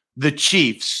 the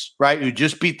Chiefs, right, who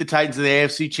just beat the Titans in the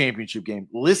AFC Championship game.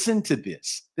 Listen to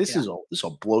this. This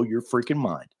will blow your freaking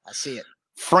mind. I see it.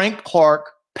 Frank Clark,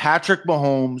 Patrick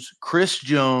Mahomes, Chris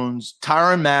Jones,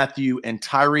 Tyrann Mathieu, and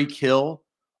Tyreek Hill,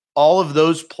 all of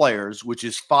those players, which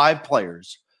is 5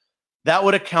 players, that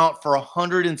would account for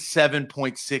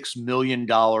 $107.6 million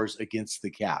against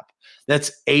the cap.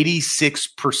 That's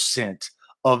 86%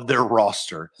 of their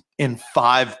roster in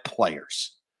 5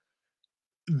 players.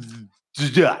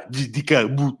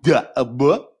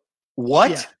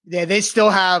 What? Yeah, they still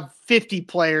have 50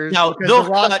 players now, because the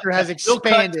roster has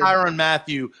expanded. They'll cut Tyrann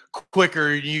Mathieu quicker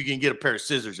and you can get a pair of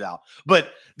scissors out.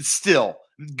 But still,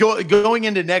 going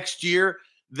into next year,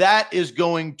 that is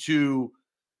going to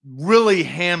really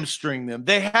hamstring them.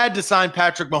 They had to sign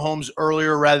Patrick Mahomes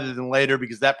earlier rather than later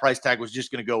because that price tag was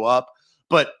just going to go up.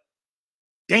 But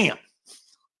damn.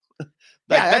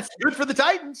 That's good for the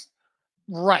Titans.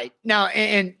 Right. Now,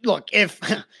 and look, if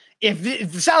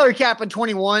the salary cap in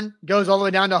 21 goes all the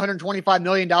way down to $125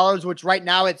 million, which right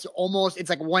now it's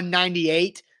like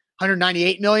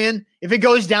 198 million. If it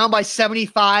goes down by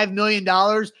 $75 million,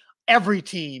 every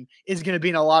team is going to be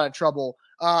in a lot of trouble.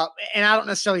 And I don't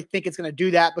necessarily think it's going to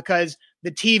do that because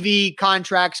the TV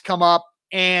contracts come up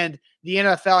and the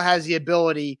NFL has the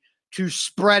ability to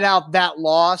spread out that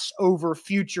loss over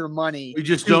future money. We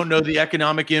just don't know the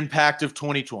economic impact of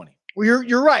 2020. Well,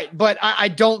 you're right, but I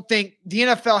don't think the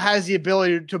NFL has the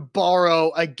ability to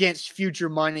borrow against future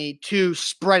money to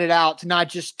spread it out, to not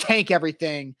just tank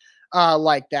everything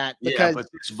like that. Because but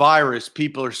this virus,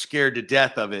 people are scared to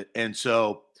death of it, and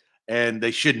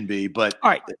they shouldn't be. But all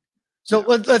right, so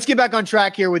let's get back on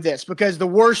track here with this because the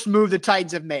worst move the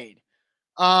Titans have made.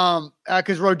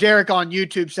 Because Roderick on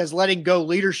YouTube says letting go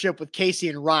leadership with Casey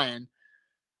and Ryan.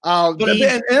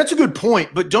 And that's a good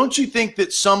point. But don't you think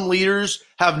that some leaders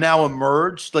have now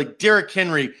emerged? Like Derrick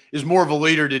Henry is more of a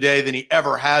leader today than he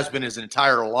ever has been his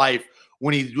entire life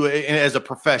when as a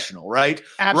professional, right?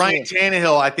 Absolutely. Ryan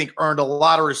Tannehill, I think, earned a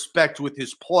lot of respect with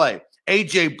his play.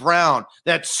 A.J. Brown,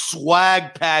 that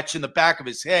swag patch in the back of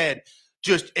his head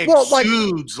just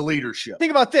exudes leadership.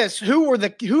 Think about this. Who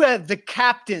have the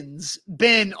captains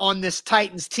been on this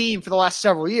Titans team for the last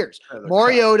several years?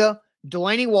 Mariota,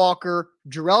 Delaney Walker,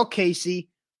 Jarrell Casey,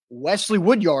 Wesley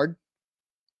Woodyard,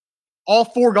 all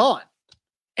 4 gone.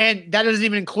 And that doesn't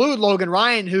even include Logan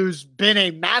Ryan, who's been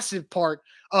a massive part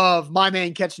of my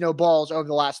man catch no balls over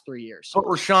the last 3 years. But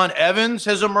Rashaan Evans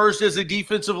has emerged as a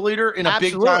defensive leader in a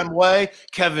big-time way.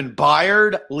 Kevin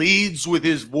Byard leads with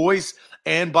his voice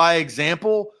and by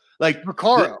example. Like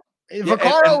Vaccaro.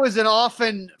 Vaccaro is an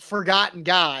often forgotten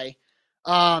guy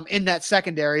in that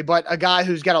secondary, but a guy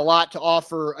who's got a lot to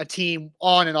offer a team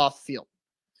on and off the field.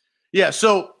 Yeah,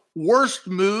 so worst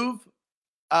move,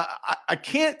 I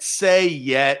can't say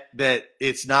yet that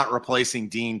it's not replacing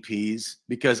Dean Pease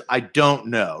because I don't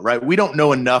know, right? We don't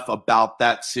know enough about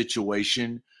that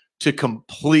situation to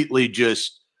completely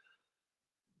just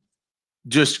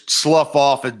slough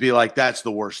off and be like, that's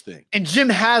the worst thing. And Jim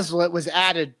Haslett was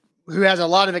added, who has a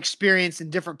lot of experience in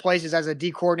different places as a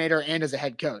D coordinator and as a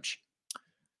head coach.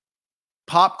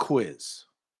 Pop quiz.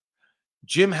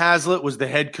 Jim Haslett was the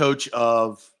head coach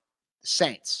of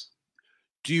Saints.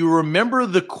 Do you remember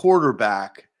the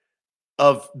quarterback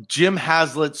of Jim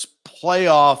Haslett's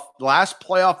last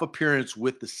playoff appearance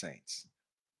with the Saints?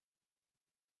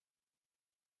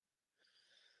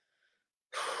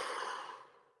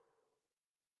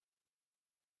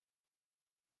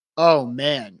 Oh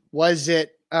man, was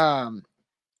it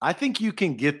I think you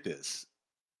can get this.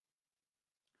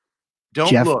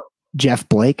 Don't look. Jeff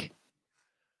Blake.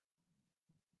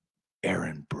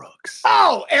 Aaron Brooks.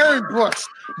 Oh, Aaron Brooks.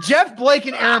 Jeff Blake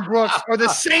and Aaron Brooks are the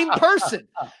same person.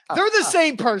 They're the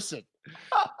same person.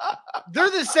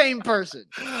 They're the same person.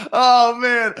 Oh,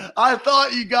 man. I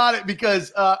thought you got it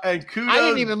because, and kudos. I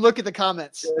didn't even look at the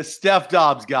comments. Steph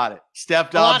Dobbs got it.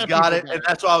 Steph Dobbs got it. And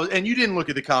that's why and you didn't look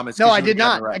at the comments. No, I did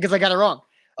not because I got it wrong.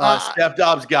 Steph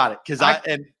Dobbs got it because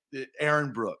and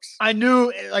Aaron Brooks. I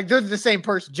knew like they're the same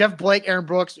person. Jeff Blake, Aaron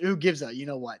Brooks. Who gives a, you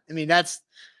know what? I mean,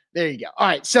 there you go. All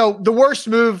right. So the worst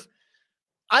move,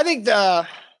 I think the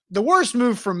worst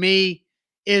move for me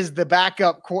is the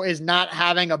backup is not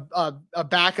having a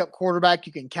backup quarterback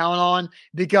you can count on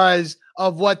because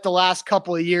of what the last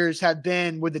couple of years have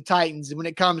been with the Titans. When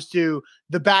it comes to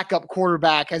the backup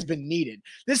quarterback has been needed.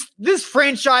 This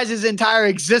franchise's entire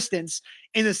existence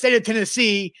in the state of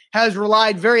Tennessee has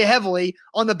relied very heavily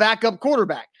on the backup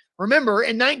quarterback. Remember,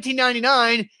 in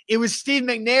 1999, it was Steve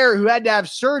McNair who had to have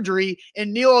surgery,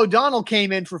 and Neil O'Donnell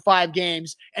came in for 5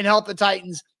 games and helped the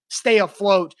Titans stay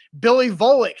afloat. Billy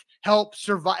Volek helped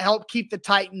keep the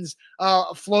Titans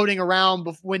floating around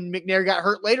when McNair got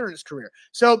hurt later in his career.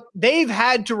 So they've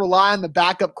had to rely on the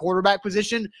backup quarterback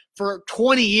position for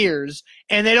 20 years,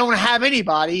 and they don't have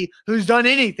anybody who's done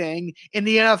anything in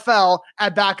the NFL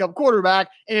at backup quarterback.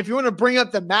 And if you want to bring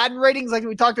up the Madden ratings like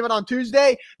we talked about on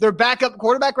Tuesday, their backup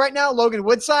quarterback right now, Logan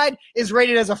Woodside, is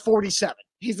rated as a 47.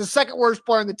 He's the second worst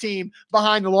player on the team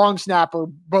behind the long snapper,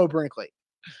 Bo Brinkley.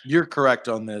 You're correct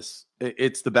on this.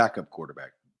 It's the backup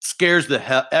quarterback. Scares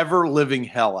the ever-living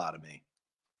hell out of me.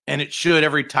 And it should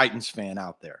every Titans fan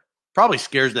out there. Probably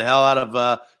scares the hell out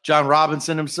of John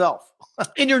Robinson himself.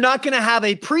 And you're not going to have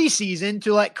a preseason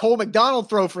to let Cole McDonald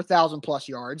throw for 1,000+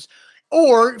 yards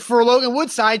or for Logan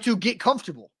Woodside to get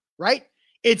comfortable, right?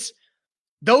 It's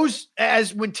those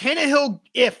as when Tannehill,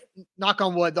 if, knock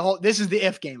on wood, this is the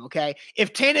if game, okay?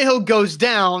 If Tannehill goes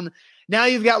down, now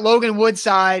you've got Logan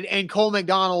Woodside and Cole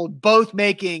McDonald both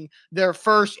making their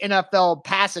first NFL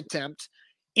pass attempt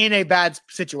in a bad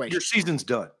situation. Your season's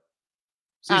done.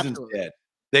 Season's dead.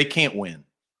 They can't win.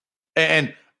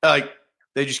 And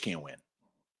they just can't win.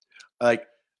 Like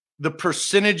the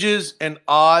percentages and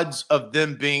odds of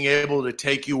them being able to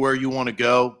take you where you want to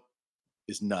go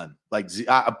is none. Like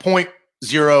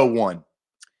 0.01.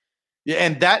 Yeah,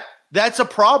 and that's a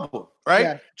problem. Right?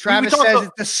 Yeah. Travis says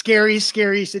it's a scary,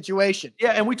 scary situation.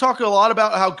 Yeah, and we talk a lot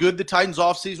about how good the Titans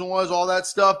offseason was, all that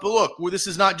stuff. But look, this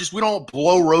is not just – we don't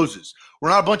blow roses. We're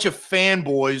not a bunch of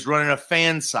fanboys running a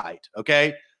fan site,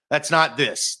 okay? That's not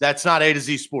this. That's not A to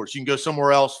Z Sports. You can go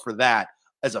somewhere else for that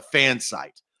as a fan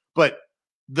site. But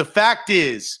the fact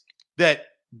is that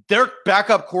their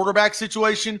backup quarterback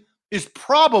situation is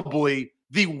probably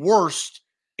the worst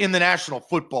in the National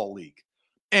Football League.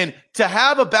 And to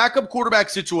have a backup quarterback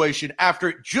situation after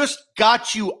it just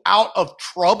got you out of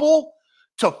trouble,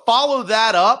 to follow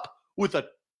that up with a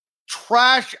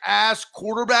trash-ass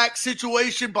quarterback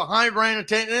situation behind Ryan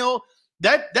Tannehill,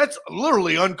 that's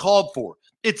literally uncalled for.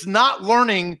 It's not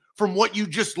learning from what you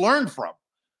just learned from.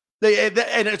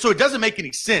 And so it doesn't make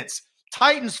any sense.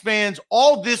 Titans fans,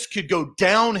 all this could go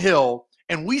downhill,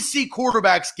 And we see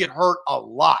quarterbacks get hurt a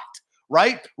lot,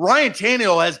 right? Ryan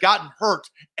Tannehill has gotten hurt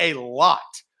a lot.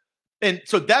 And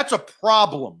so that's a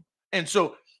problem. And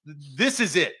so this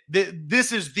is it.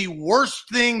 This is the worst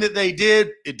thing that they did.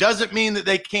 It doesn't mean that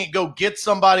they can't go get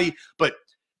somebody, but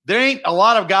there ain't a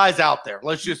lot of guys out there.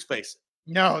 Let's just face it.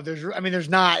 No, there's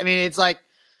not. I mean, it's like,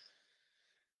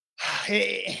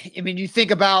 you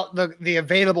think about the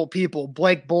available people,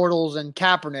 Blake Bortles and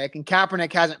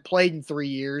Kaepernick hasn't played in 3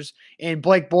 years, and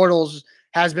Blake Bortles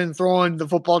has been throwing the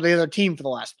football to the other team for the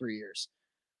last 3 years.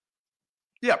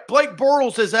 Yeah, Blake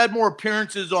Bortles has had more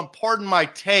appearances on Pardon My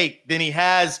Take than he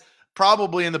has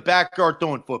probably in the backyard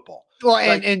throwing football. Well,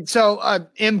 and so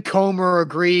M. Comer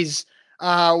agrees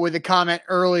with a comment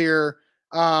earlier.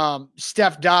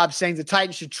 Steph Dobbs saying the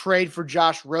Titans should trade for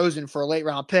Josh Rosen for a late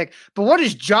round pick. But what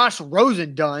has Josh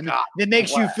Rosen done that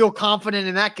makes you feel confident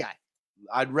in that guy?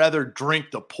 I'd rather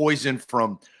drink the poison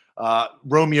from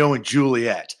Romeo and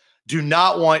Juliet. Do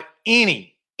not want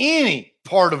any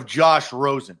part of Josh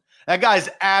Rosen. That guy's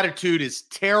attitude is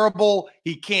terrible.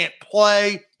 He can't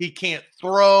play. He can't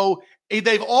throw.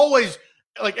 They've always,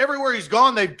 like, everywhere he's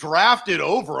gone, they've drafted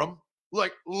over him.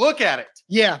 Like, look at it.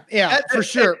 Yeah, for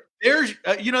sure. There's,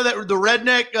 that the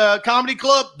Redneck Comedy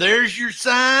Club. There's your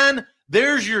sign.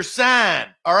 There's your sign.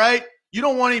 All right. You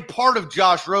don't want any part of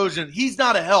Josh Rosen. He's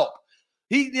not a help.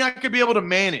 He's not going to be able to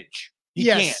manage. He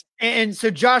can't. And so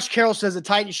Josh Carroll says the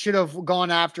Titans should have gone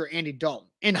after Andy Dalton.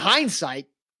 In hindsight,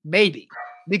 maybe,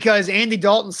 because Andy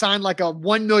Dalton signed like a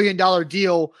 $1 million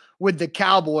deal with the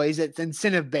Cowboys. It's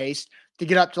incentive based to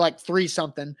get up to like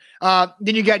 3-something.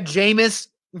 Then you got Jameis.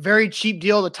 Very cheap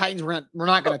deal. The Titans were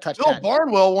not going to touch Bill that.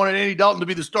 Barnwell wanted Andy Dalton to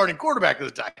be the starting quarterback of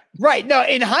the Titans. Right. No,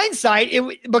 in hindsight,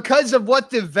 because of what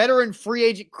the veteran free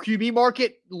agent QB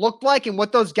market looked like and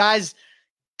what those guys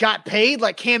got paid,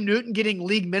 like Cam Newton getting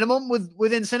league minimum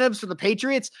with incentives for the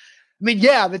Patriots. I mean,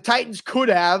 yeah, the Titans could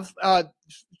have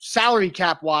salary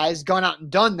cap wise gone out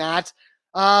and done that.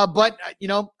 But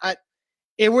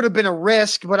it would have been a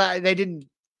risk, but they didn't.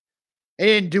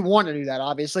 They didn't want to do that,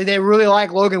 obviously. They really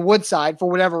like Logan Woodside for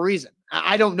whatever reason.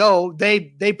 I don't know.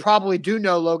 They probably do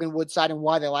know Logan Woodside and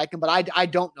why they like him, but I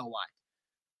don't know why.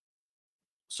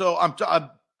 So I'm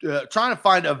trying to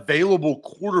find available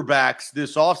quarterbacks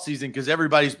this offseason because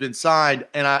everybody's been signed,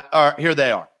 and here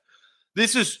they are.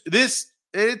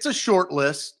 It's a short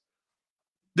list.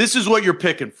 This is what you're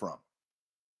picking from.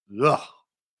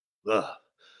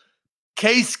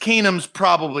 Case Keenum's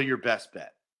probably your best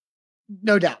bet.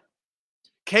 No doubt.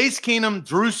 Case Keenum,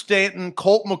 Drew Stanton,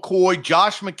 Colt McCoy,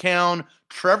 Josh McCown,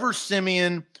 Trevor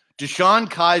Siemian, Deshaun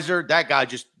Kaiser. That guy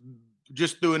just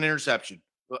threw an interception.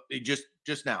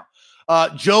 Just now.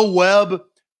 Joe Webb,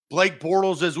 Blake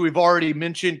Bortles, as we've already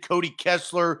mentioned, Cody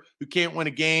Kessler, who can't win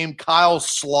a game, Kyle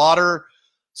Slaughter.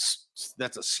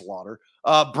 That's a slaughter.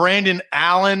 Brandon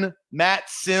Allen,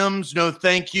 Matt Sims, no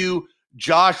thank you.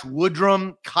 Josh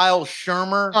Woodrum, Kyle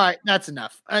Shermer. All right, that's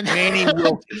enough. Manny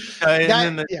Wilkins.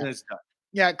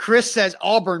 Yeah, Chris says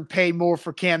Auburn paid more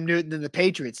for Cam Newton than the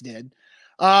Patriots did.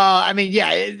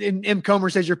 M. Comer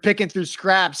says you're picking through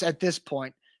scraps at this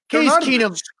point. Case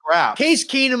Keenum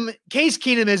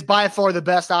is by far the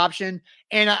best option,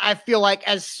 and I feel like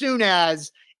as soon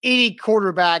as any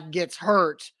quarterback gets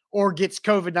hurt or gets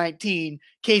COVID-19,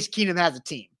 Case Keenum has a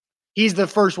team. He's the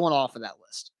first one off of that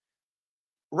list.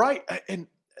 Right, and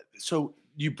so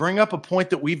you bring up a point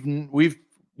that we've.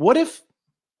 What if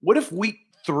week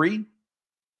 3?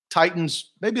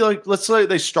 Titans, maybe let's say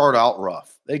they start out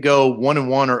rough. They go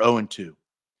 1-1 or 0-2.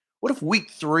 What if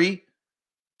week 3,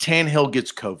 Tannehill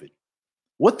gets COVID?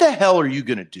 What the hell are you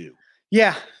going to do?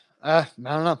 Yeah, I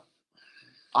don't know.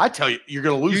 I tell you, you're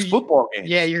going to lose football games.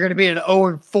 Yeah, you're going to be in an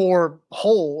 0-4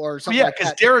 hole or something like that. Yeah,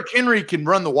 because Derrick Henry can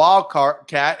run the wild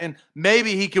cat, and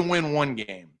maybe he can win 1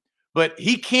 game. But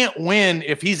he can't win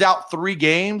if he's out 3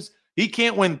 games. He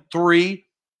can't win 3.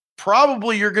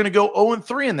 Probably you're going to go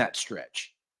 0-3 in that stretch.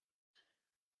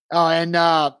 Oh, and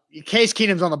Case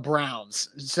Keenum's on the Browns.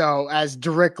 So as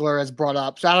Derickler has brought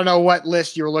up. So I don't know what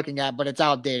list you were looking at, but it's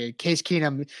outdated. Case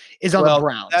Keenum is on the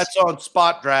Browns. That's on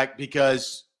Spot Drag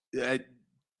because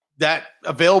that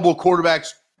available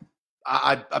quarterbacks,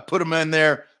 I put them in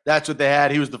there. That's what they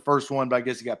had. He was the first one, but I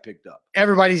guess he got picked up.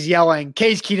 Everybody's yelling,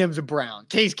 Case Keenum's a Brown.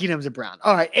 Case Keenum's a Brown.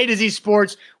 All right, A to Z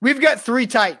Sports. We've got 3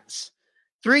 Titans.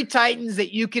 3 Titans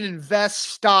that you can invest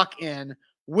stock in.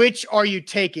 Which are you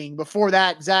taking? Before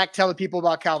that, Zach, tell the people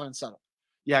about Calvin and Subtle.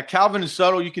 Yeah, Calvin and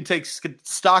Subtle, you can take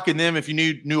stock in them if you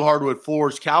need new hardwood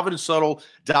floors.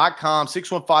 CalvinandSubtle.com,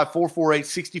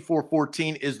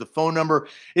 615-448-6414 is the phone number.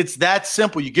 It's that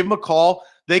simple. You give them a call.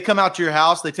 They come out to your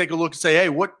house. They take a look and say, hey,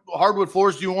 what hardwood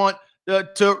floors do you want?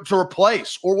 to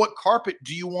replace, or what carpet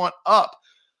do you want up?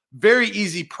 Very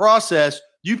easy process.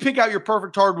 You pick out your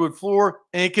perfect hardwood floor,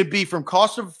 and it could be from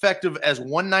cost effective as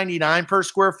 $199 per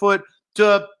square foot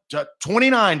to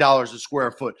 $29 a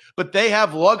square foot. But they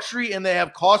have luxury and they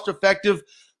have cost effective.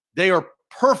 They are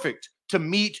perfect to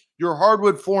meet your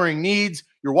hardwood flooring needs.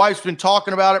 Your wife's been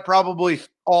talking about it probably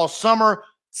all summer.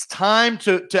 It's time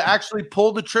to actually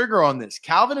pull the trigger on this.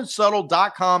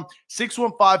 CalvinandSuttle.com,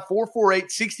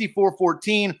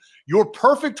 615-448-6414. Your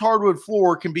perfect hardwood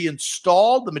floor can be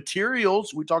installed. The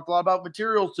materials, we talked a lot about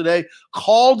materials today,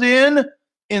 called in,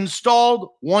 installed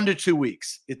 1 to 2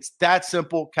 weeks. It's that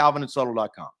simple.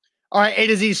 CalvinandSuttle.com. All right, A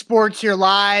to Z Sports here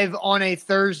live on a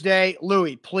Thursday.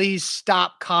 Louis, please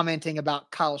stop commenting about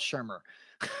Kyle Shermer.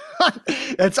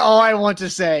 That's all I want to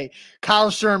say. Kyle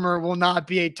Shermer will not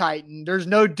be a Titan. There's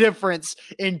no difference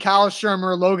in Kyle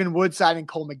Shermer, Logan Woodside, and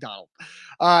Cole McDonald.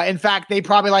 In fact, they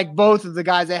probably like both of the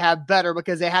guys they have better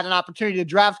because they had an opportunity to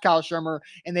draft Kyle Shermer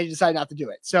and they decided not to do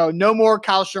it. So no more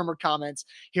Kyle Shermer comments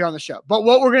here on the show. But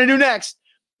what we're going to do next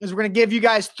is we're going to give you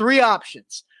guys 3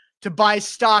 options to buy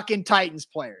stock in Titans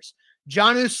players.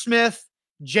 Jonnu Smith,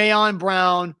 Jayon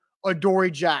Brown, Adoree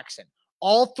Jackson.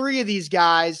 All 3 of these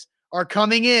guys are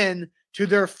coming in to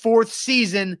their 4th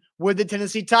season with the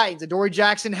Tennessee Titans. Adoree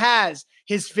Jackson has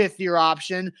his 5th-year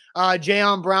option.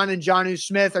 Jayon Brown and Jonnu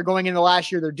Smith are going into the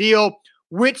last year of their deal.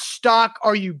 Which stock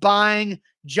are you buying?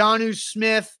 Jonnu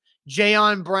Smith,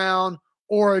 Jayon Brown,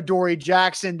 or Adoree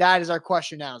Jackson? That is our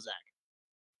question now, Zach.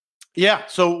 Yeah,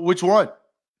 so which one?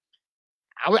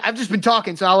 I've just been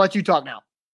talking, so I'll let you talk now.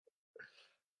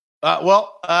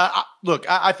 Look,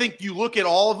 I think you look at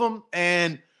all of them,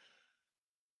 and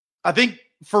I think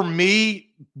for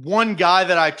me, one guy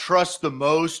that I trust the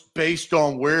most based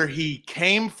on where he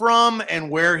came from and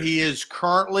where he is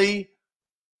currently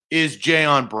is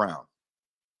Jayon Brown.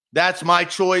 That's my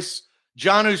choice.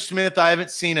 Jonnu Smith, I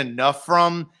haven't seen enough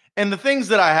from. And the things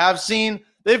that I have seen,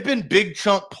 they've been big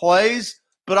chunk plays,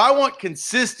 but I want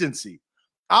consistency.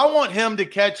 I want him to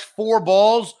catch 4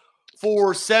 balls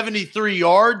for 73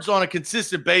 yards on a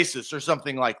consistent basis or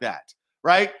something like that,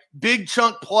 right? Big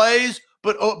chunk plays.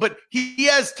 But he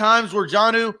has times where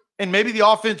Jonnu, and maybe the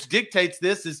offense dictates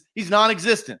this, is he's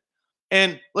non-existent.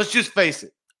 And let's just face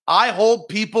it, I hold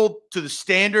people to the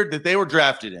standard that they were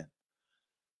drafted in.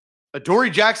 Adoree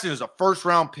Jackson is a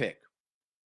first-round pick.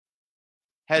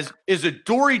 Is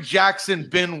Adoree Jackson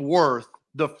been worth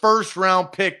the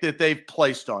first-round pick that they've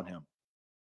placed on him?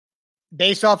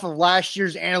 Based off of last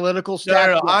year's analytical stats?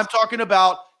 No. I'm talking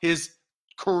about his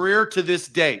career to this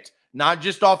date, not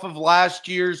just off of last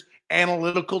year's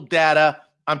analytical data.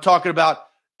 I'm talking about,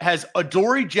 has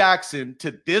Adoree Jackson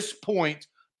to this point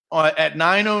at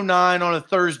 9:09 on a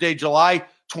Thursday, July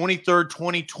 23rd,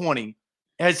 2020,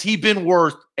 has he been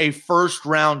worth a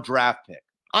first-round draft pick?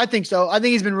 I think so. I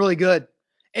think he's been really good.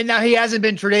 And now he hasn't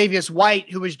been Tre'Davious White,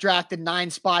 who was drafted 9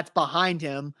 spots behind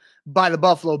him by the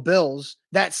Buffalo Bills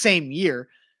that same year.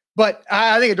 But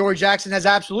I think Adoree Jackson has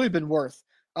absolutely been worth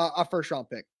a first-round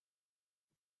pick.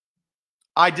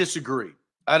 I disagree.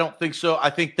 I don't think so. I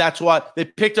think that's why they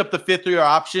picked up the 5th-year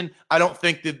option. I don't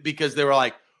think that because they were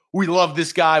like, we love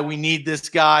this guy, we need this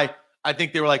guy. I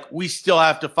think they were like, we still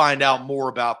have to find out more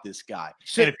about this guy.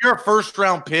 And if you're a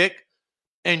first-round pick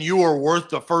and you are worth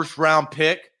the first-round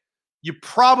pick, you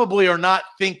probably are not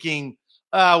thinking,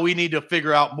 we need to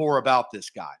figure out more about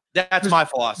this guy. That's my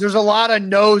philosophy. There's a lot of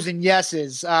no's and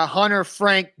yeses. Hunter,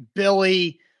 Frank,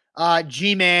 Billy,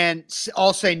 G-Man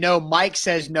all say no. Mike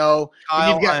says no.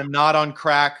 Kyle, I am not on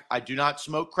crack. I do not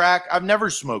smoke crack. I've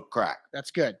never smoked crack. That's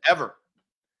good. Ever.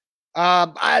 A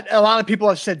lot of people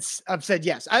have said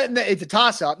yes. It's a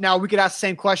toss-up. Now, we could ask the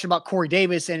same question about Corey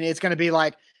Davis, and it's going to be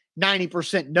like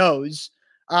 90% no's.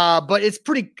 But it's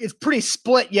pretty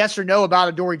split yes or no about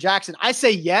Adoree Jackson. I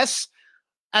say yes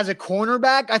as a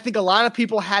cornerback. I think a lot of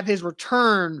people have his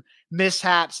return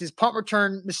mishaps, his punt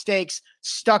return mistakes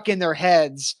stuck in their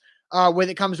heads when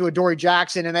it comes to Adoree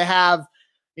Jackson. And they have,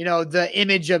 the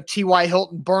image of T.Y.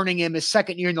 Hilton burning him his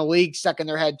 2nd year in the league stuck in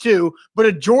their head too. But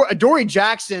Adoree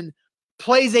Jackson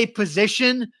plays a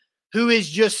position who is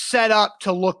just set up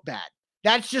to look bad.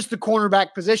 That's just the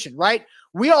cornerback position, right?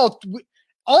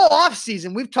 All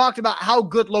offseason, we've talked about how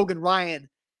good Logan Ryan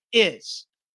is.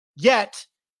 Yet,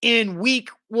 in week,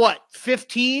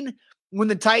 15, when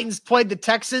the Titans played the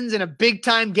Texans in a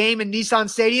big-time game in Nissan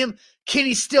Stadium,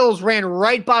 Kenny Stills ran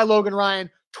right by Logan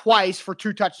Ryan twice for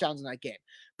 2 touchdowns in that game.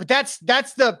 But that's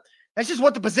just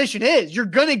what the position is. You're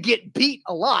going to get beat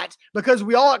a lot because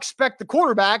we all expect the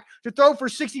quarterback to throw for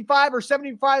 65 or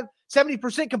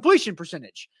 70% completion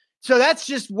percentage. So that's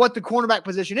just what the cornerback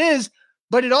position is.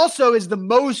 But it also is the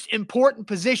most important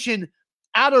position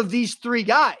out of these three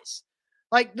guys.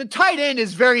 Like, the tight end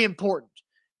is very important,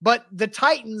 but the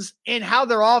Titans and how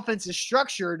their offense is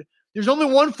structured, there's only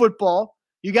one football.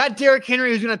 You got Derrick Henry,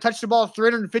 who's going to touch the ball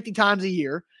 350 times a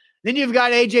year. Then you've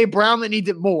got A.J. Brown that needs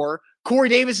it more. Corey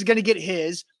Davis is going to get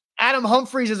his. Adam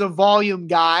Humphries is a volume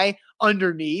guy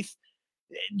underneath.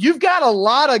 You've got a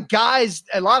lot of guys,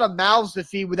 a lot of mouths to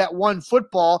feed with that one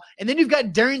football. And then you've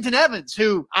got Darrington Evans,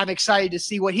 who I'm excited to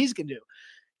see what he's going to do.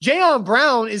 Jayon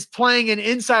Brown is playing an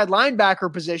inside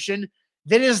linebacker position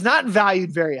that is not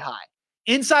valued very high.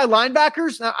 Inside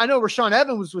linebackers, I know Rashaan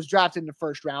Evans was drafted in the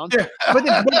first round, but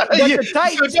the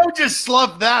Titans, so don't just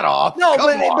slough that off. No,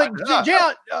 but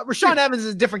Rashaan Evans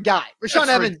is a different guy. Rashaan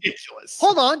Evans, ridiculous.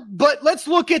 Hold on, but let's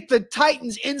look at the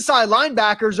Titans' inside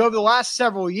linebackers over the last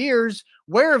several years.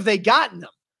 Where have they gotten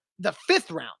them? The fifth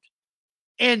round,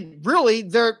 and really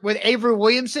they're with Avery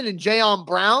Williamson and Jayon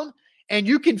Brown, and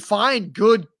you can find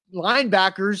good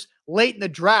linebackers late in the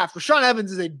draft. Rashaan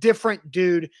Evans is a different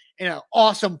dude and an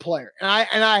awesome player. And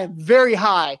I am very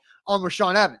high on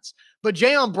Rashaan Evans. But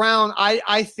Jayon Brown,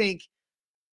 I think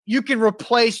you can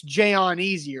replace Jayon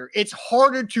easier. It's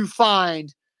harder to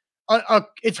find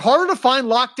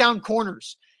lockdown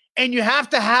corners. And you have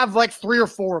to have like 3 or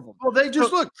 4 of them. Well,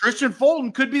 look, Christian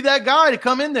Fulton could be that guy to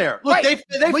come in there. Look, right.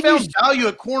 they found value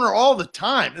at corner all the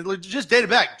time. Just dated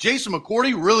back. Jason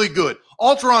McCourty, really good.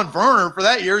 Alteron Verner for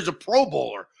that year is a Pro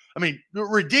Bowler. I mean,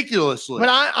 ridiculously. But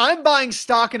I'm buying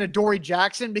stock in Adoree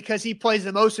Jackson because he plays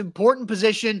the most important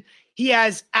position. He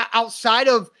has outside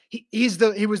of he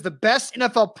was the best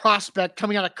NFL prospect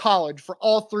coming out of college for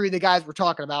all three of the guys we're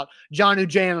talking about, Jonnu,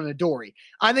 Jayon, and Adoree.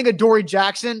 I think Adoree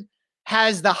Jackson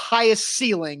has the highest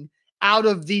ceiling out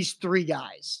of these three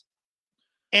guys.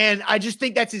 And I just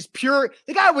think that's his pure.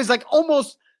 The guy was like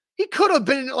he could have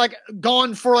been like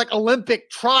gone for like Olympic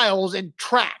trials and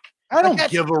track. I don't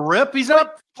give a rip. He's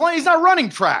not running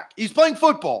track. He's playing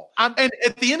football. And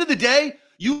at the end of the day,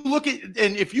 you look at,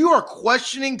 and if you are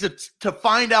questioning to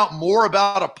find out more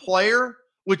about a player,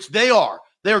 which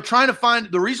they're trying to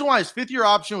find the reason why his 5th-year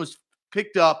option was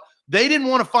picked up. They didn't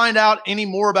want to find out any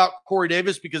more about Corey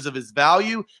Davis because of his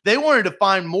value. They wanted to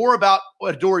find more about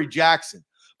Adoree Jackson.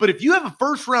 But if you have a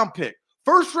first-round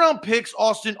picks,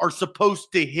 Austin, are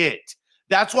supposed to hit.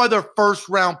 That's why they're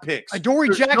first-round picks. Adoree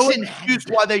Jackson. No excuse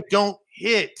why they don't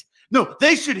hit. No,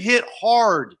 they should hit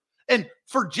hard. And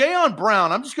for Jayon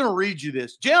Brown, I'm just going to read you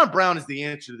this. Jayon Brown is the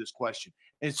answer to this question.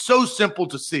 And it's so simple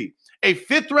to see. A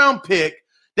 5th-round pick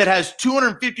that has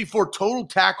 254 total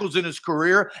tackles in his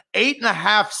career,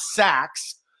 8.5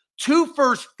 sacks, 2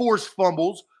 first forced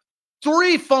fumbles,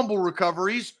 3 fumble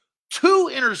recoveries, 2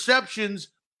 interceptions,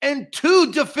 and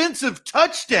 2 defensive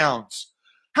touchdowns.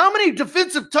 How many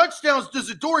defensive touchdowns does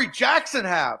Adoree Jackson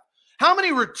have? How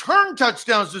many return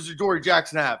touchdowns does Adoree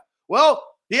Jackson have? Well,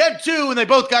 he had 2, and they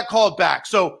both got called back.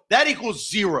 So that equals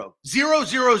 0. 0,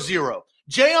 0, 0.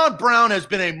 Jayon Brown has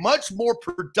been a much more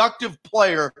productive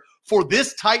player for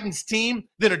this Titans team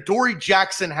than Adoree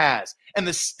Jackson has. And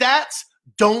the stats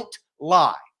don't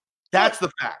lie. That's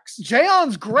the facts.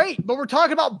 Jayon's great, but we're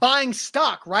talking about buying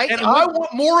stock, right? And I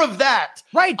want more of that.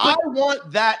 Right. I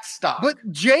want that stock. But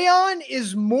Jayon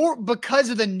is more, because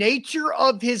of the nature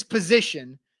of his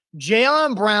position,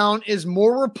 Jayon Brown is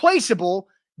more replaceable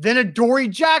than Adoree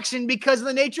Jackson because of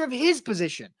the nature of his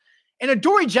position. And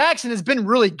Adoree Jackson has been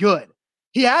really good.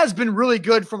 He has been really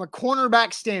good from a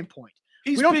cornerback standpoint.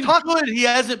 He's been good. He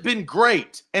hasn't been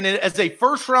great. And as a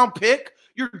first-round pick,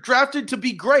 you're drafted to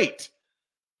be great.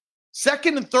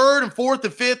 2nd and 3rd and 4th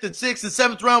and 5th and 6th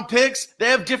and 7th round picks, they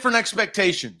have different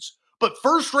expectations. But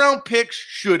first-round picks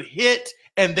should hit,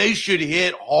 and they should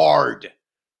hit hard.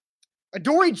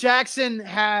 Adoree Jackson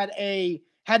had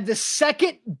the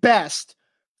second best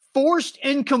forced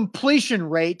incompletion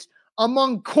rate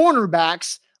among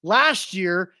cornerbacks last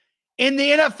year in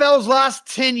the NFL's last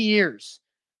 10 years.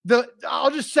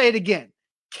 I'll just say it again.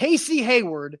 Casey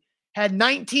Hayward had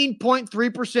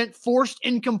 19.3% forced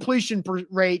incompletion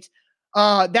rate.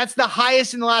 That's the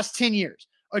highest in the last 10 years.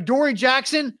 Adoree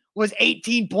Jackson was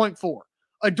 18.4.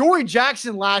 Adoree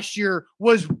Jackson last year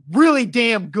was really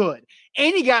damn good.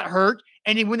 And he got hurt.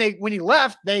 And when he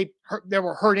left, they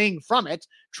were hurting from it.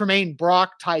 Tremaine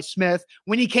Brock, Ty Smith.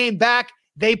 When he came back,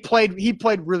 he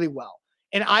played really well.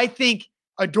 And I think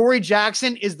Adoree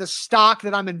Jackson is the stock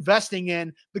that I'm investing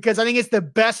in because I think it's the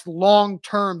best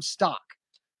long-term stock.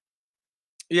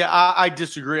 Yeah, I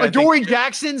disagree. Adoree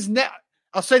Jackson's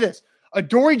I'll say this.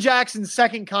 Adoree Jackson's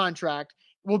second contract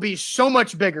will be so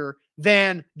much bigger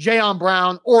than Jayon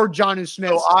Brown or Jonnu Smith.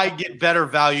 So I get better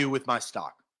value with my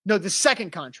stock. No, the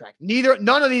second contract.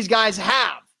 None of these guys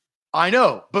have. I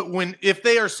know, but if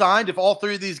they are signed, if all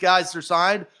 3 of these guys are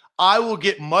signed, I will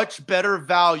get much better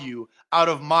value out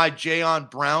of my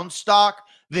Jayon Brown stock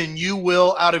than you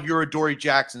will out of your Adoree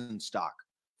Jackson stock.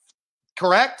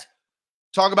 Correct?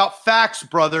 Talk about facts,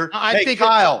 brother. I think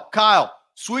Kyle,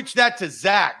 switch that to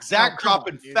Zach. Zach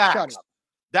dropping facts.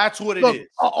 That's what it is.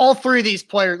 All three of these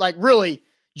players, like really,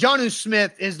 Jonnu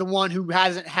Smith is the one who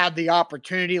hasn't had the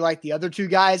opportunity like the other two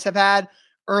guys have had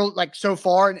early, like so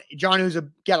far. And Jonnu's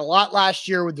got a lot last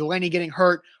year with Delaney getting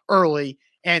hurt early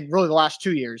and really the last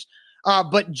 2 years.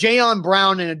 But Jayon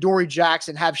Brown and Adoree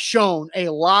Jackson have shown a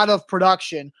lot of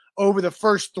production over the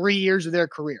first 3 years of their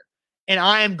career. And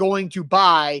I am going to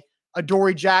buy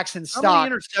Adoree Jackson stock. How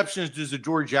many interceptions does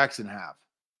Adoree Jackson have?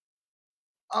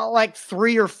 Like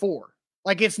 3 or 4.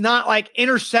 Like it's not like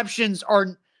interceptions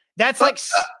are. That's like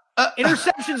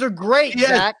interceptions are great. He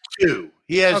has 2.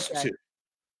 He has 2.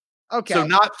 Okay, so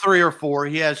not 3 or 4.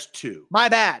 He has 2. My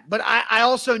bad. But I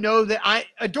also know that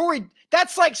Adoree.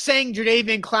 That's like saying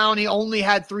Jadeveon Clowney only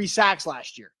had 3 sacks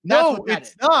last year. No,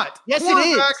 it's not. Yes, it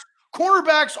is.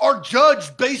 Cornerbacks are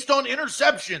judged based on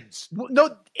interceptions.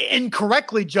 No,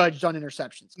 incorrectly judged on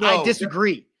interceptions. No, I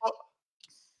disagree.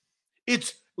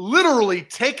 It's literally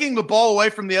taking the ball away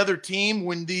from the other team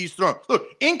when these thrown. Look,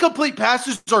 incomplete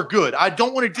passes are good. I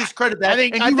don't want to discredit that. I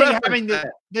think having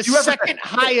the second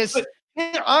highest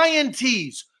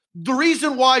INTs. The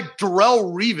reason why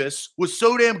Darrelle Revis was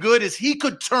so damn good is he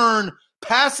could turn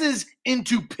passes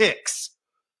into picks.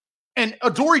 And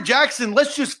Adoree Jackson,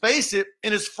 let's just face it,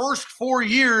 in his first 4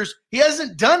 years, he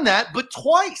hasn't done that but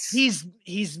twice.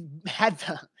 He's had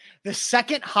the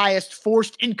second highest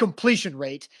forced incompletion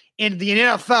rate in the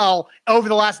NFL over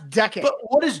the last decade. But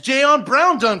what has Jayon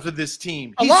Brown done for this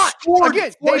team? A lot.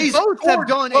 Again, they both have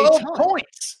done a ton.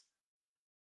 Points.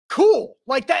 Cool.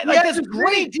 Like that. Like that's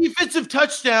great. Defensive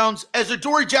touchdowns as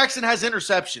Adoree Jackson has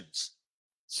interceptions.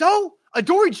 So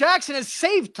Adoree Jackson has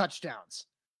saved touchdowns.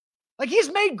 Like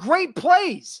he's made great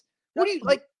plays. What do you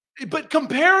like? But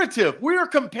comparative, we are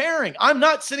comparing. I'm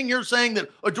not sitting here saying that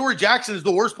Adoree Jackson is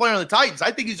the worst player on the Titans.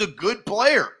 I think he's a good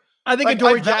player. I think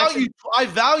Adoree Jackson. I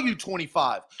value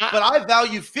 25, but I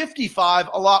value 55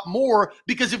 a lot more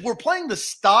because if we're playing the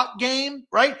stock game,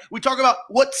 right? We talk about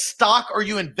what stock are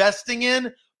you investing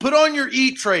in? Put on your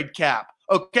E-Trade cap,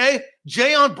 okay?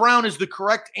 Jayon Brown is the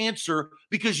correct answer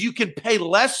because you can pay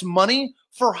less money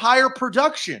for higher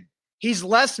production. He's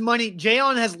less money.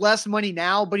 Jayon has less money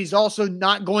now, but he's also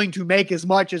not going to make as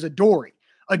much as Adoree.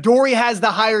 Adoree has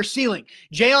the higher ceiling.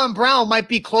 Jayon Brown might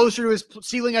be closer to his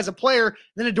ceiling as a player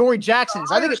than Adoree Jackson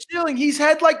is. I think ceiling. He's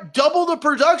had like double the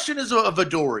production of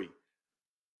Adoree.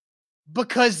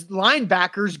 Because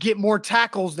linebackers get more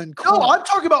tackles than corners. No, I'm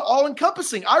talking about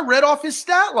all-encompassing. I read off his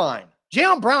stat line.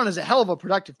 Jayon Brown is a hell of a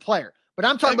productive player. But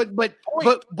I'm talking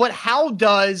but how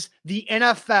does the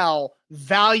NFL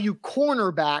value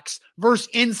cornerbacks versus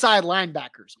inside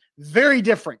linebackers? Very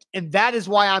different. And that is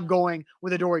why I'm going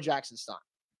with Adoree Jackson stock.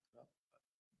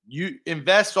 You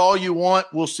invest all you want.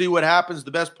 We'll see what happens.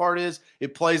 The best part is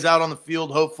it plays out on the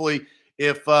field, hopefully,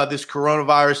 if this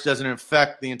coronavirus doesn't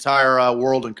infect the entire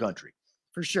world and country.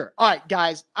 For sure. All right,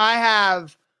 guys. I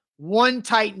have one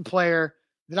Titan player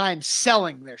that I am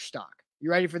selling their stock.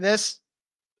 You ready for this?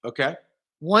 Okay.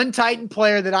 One Titan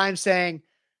player that I'm saying,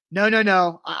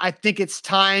 no. I think it's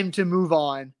time to move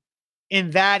on.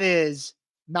 And that is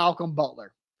Malcolm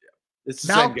Butler. Yeah. It's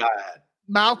the same guy I had.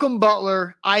 Malcolm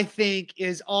Butler, I think,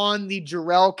 is on the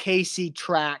Jurrell Casey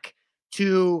track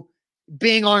to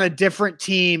being on a different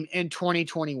team in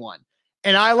 2021.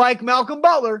 And I like Malcolm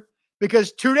Butler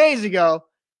because 2 days ago,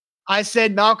 I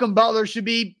said Malcolm Butler should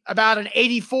be about an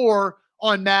 84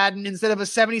 on Madden instead of a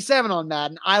 77 on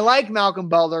Madden. I like Malcolm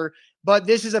Butler, but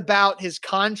this is about his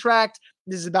contract.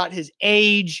 This is about his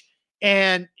age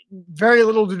and very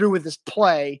little to do with his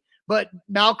play. But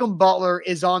Malcolm Butler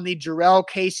is on the Jurrell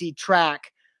Casey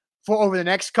track for over the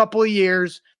next couple of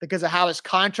years because of how his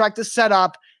contract is set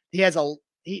up. He has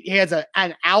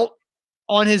an out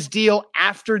on his deal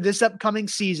after this upcoming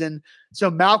season. So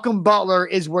Malcolm Butler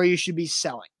is where you should be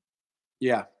selling.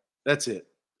 Yeah, that's it.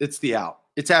 It's the out.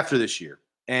 It's after this year.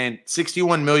 And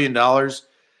 $61 million,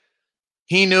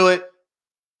 he knew it.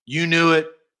 You knew it.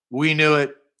 We knew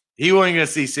it. He wasn't going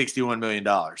to see $61 million.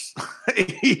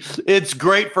 It's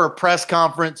great for a press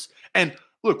conference. And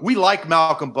look, we like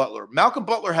Malcolm Butler. Malcolm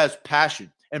Butler has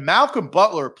passion. And Malcolm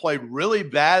Butler played really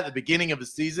bad at the beginning of the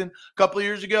season a couple of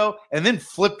years ago and then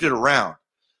flipped it around.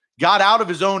 Got out of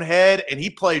his own head, and he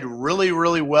played really,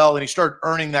 really well, and he started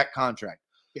earning that contract.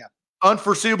 Yeah.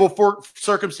 Unforeseeable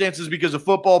circumstances because of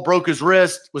football, broke his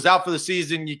wrist, was out for the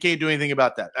season. You can't do anything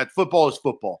about that. Football is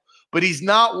football. But he's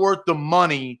not worth the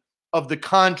money of the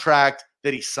contract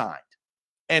that he signed.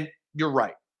 And you're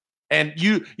right. And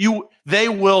they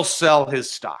will sell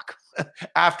his stock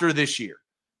after this year.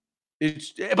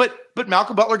 But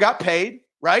Malcolm Butler got paid,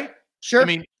 right? Sure. I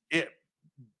mean,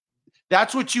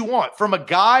 that's what you want from a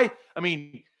guy. I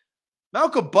mean,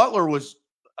 Malcolm Butler was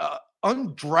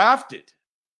undrafted.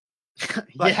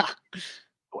 Yeah.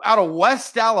 Out of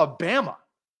West Alabama.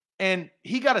 And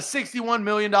he got a $61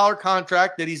 million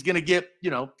contract that he's going to get,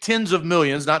 tens of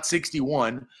millions, not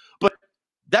 61. But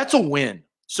that's a win.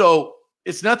 So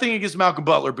it's nothing against Malcolm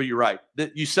Butler, but you're right.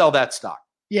 That you sell that stock.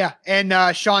 Yeah. And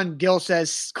Sean Gill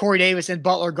says Corey Davis and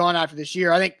Butler gone after this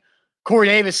year. I think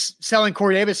selling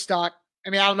Corey Davis stock, I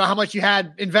mean, I don't know how much you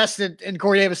had invested in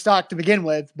Corey Davis stock to begin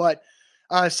with, but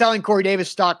selling Corey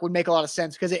Davis stock would make a lot of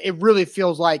sense because it really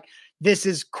feels like this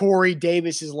is Corey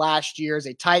Davis's last year as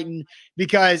a Titan,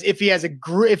 because if he has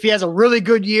a really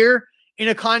good year in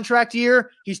a contract year,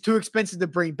 he's too expensive to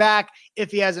bring back. If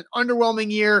he has an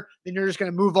underwhelming year, then you're just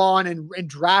going to move on and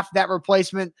draft that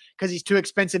replacement because he's too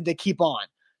expensive to keep on.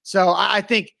 So I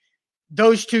think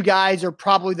those two guys are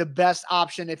probably the best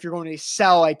option if you're going to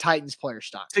sell a Titans player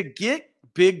stock. To get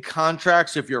big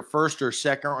contracts, if you're a first or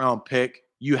second round pick,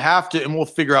 you have to, and we'll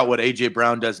figure out what A.J.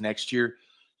 Brown does next year.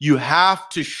 You have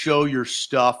to show your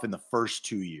stuff in the first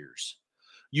 2 years.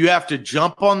 You have to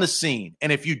jump on the scene.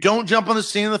 And if you don't jump on the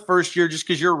scene in the first year just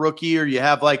because you're a rookie or you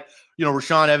have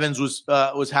Rashaan Evans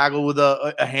was haggled with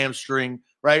a hamstring,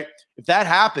 right? If that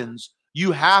happens,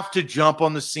 you have to jump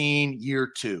on the scene year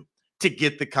 2 to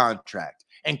get the contract.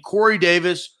 And Corey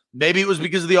Davis, maybe it was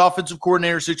because of the offensive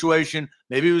coordinator situation.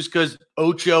 Maybe it was because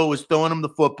Ocho was throwing him the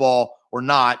football or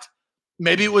not.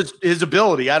 Maybe it was his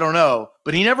ability. I don't know.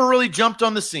 But he never really jumped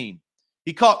on the scene.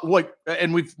 He caught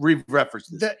and we've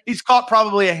referenced this. He's caught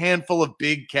probably a handful of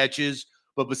big catches.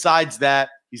 But besides that,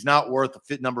 he's not worth a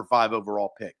fit number 5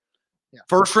 overall pick. Yeah.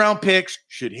 First round picks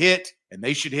should hit, and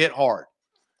they should hit hard.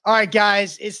 All right,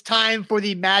 guys, it's time for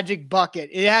the Magic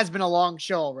Bucket. It has been a long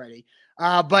show already,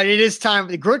 but it is time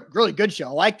for the really good show.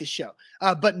 I like this show.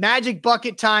 But Magic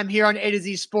Bucket time here on A to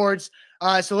Z Sports.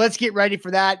 So let's get ready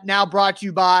for that. Now brought to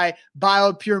you by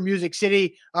BioPure Music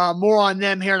City. More on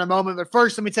them here in a moment. But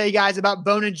first, let me tell you guys about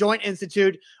Bone and Joint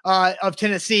Institute of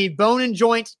Tennessee.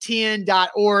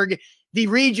 boneandjointtn.org, the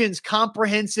region's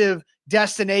comprehensive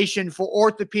destination for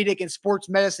orthopedic and sports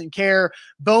medicine care.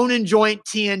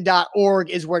 Boneandjointtn.org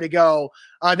is where to go.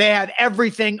 They have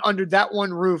everything under that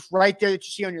one roof right there that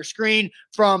you see on your screen,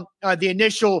 from the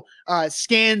initial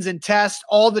scans and tests,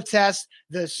 all the tests,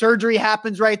 the surgery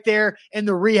happens right there, and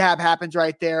the rehab happens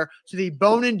right there. So the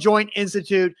Bone and Joint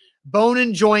Institute,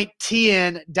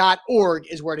 boneandjointtn.org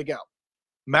is where to go.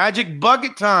 Magic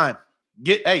Bucket time.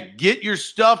 Get your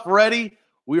stuff ready.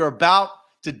 We are about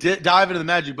to dive into the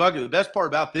Magic Bucket. The best part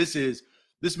about this is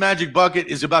this Magic Bucket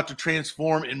is about to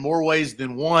transform in more ways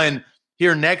than one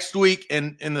here next week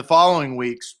and in the following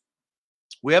weeks.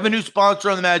 We have a new sponsor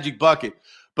on the Magic Bucket,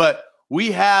 but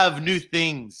we have new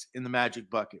things in the Magic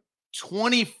Bucket.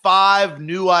 25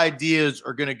 new ideas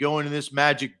are going to go into this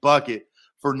Magic Bucket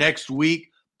for next week.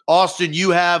 Austin,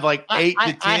 you have like 8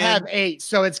 to 10. I have 8,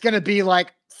 so it's going to be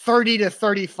like 30 to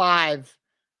 35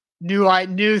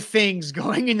 new things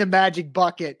going in the Magic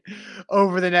Bucket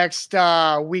over the next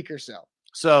week or so.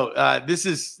 So this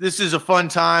is a fun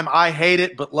time. I hate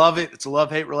it, but love it. It's a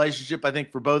love-hate relationship, I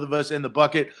think, for both of us in the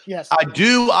bucket. Yes,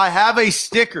 I have a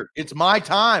sticker. It's my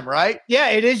time, right? Yeah,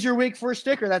 it is your week for a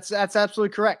sticker. That's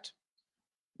absolutely correct.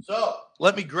 So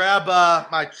let me grab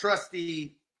my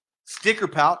trusty sticker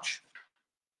pouch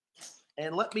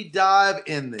and let me dive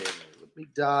in there.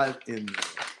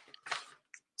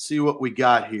 See what we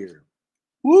got here.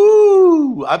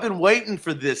 Woo! I've been waiting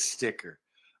for this sticker.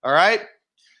 All right.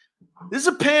 This is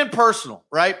a Pan Personal,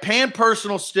 right? Pan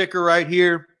Personal sticker right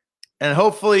here. And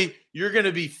hopefully you're going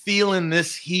to be feeling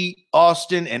this heat,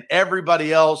 Austin, and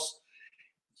everybody else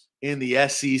in the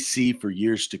SEC for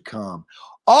years to come.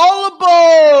 All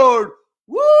aboard!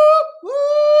 Whoop,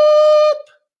 whoop!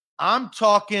 I'm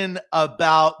talking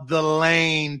about the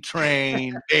Lane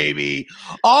Train, baby.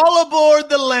 All aboard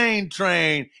the Lane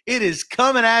Train. It is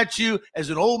coming at you as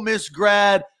an Ole Miss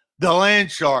grad. The Land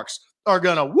Sharks are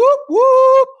going to whoop,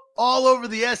 whoop all over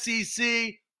the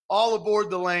SEC. All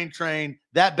aboard the Lane Train.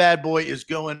 That bad boy is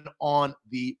going on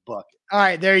the bucket. All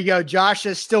right, there you go. Josh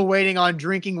is still waiting on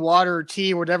drinking water or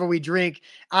tea, whatever we drink,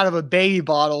 out of a baby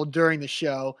bottle during the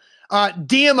show.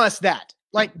 DM us that.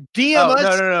 Like DM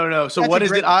us. No. So what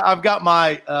is it? I've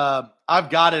got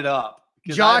it up.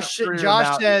 Josh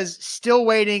says still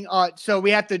waiting. So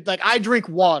we have to, I drink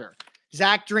water.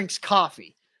 Zach drinks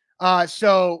coffee.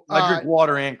 So I drink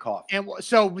water and coffee. And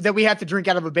so that we have to drink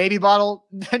out of a baby bottle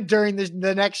during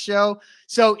the next show.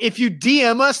 So if you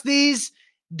DM us these,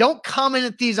 don't comment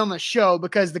at these on the show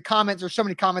because so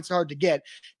many comments are hard to get.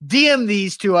 DM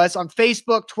these to us on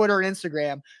Facebook, Twitter, and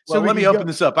Instagram. So let me open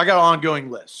this up. I got an ongoing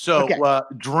list. So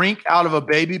drink out of a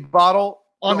baby bottle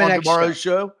on tomorrow's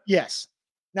show. Yes.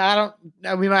 Now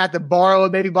we might have to borrow a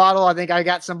baby bottle. I think I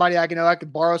got somebody I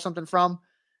could borrow something from.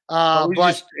 But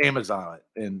just Amazon it.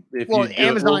 And if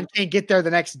Amazon can't get there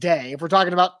the next day. If we're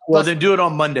talking about then do it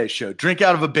on Monday's show. Drink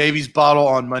out of a baby's bottle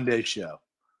on Monday's show.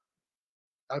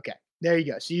 Okay. There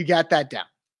you go. So you got that down.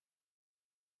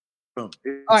 Boom.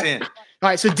 It's in. All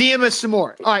right. So DM us some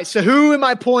more. All right. So who am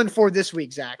I pulling for this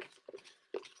week, Zach?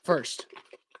 First.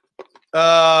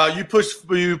 You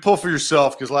pull for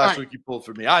yourself because last week you pulled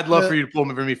for me. I'd love for you to pull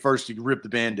for me first. You can rip the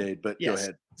Band-Aid, but go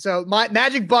ahead. So my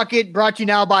Magic Bucket brought to you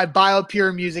now by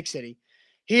BioPure Music City.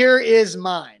 Here is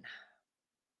mine.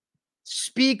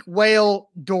 Speak Whale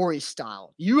Dory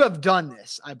style. You have done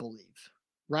this, I believe,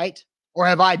 right? Or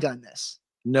have I done this?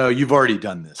 No, you've already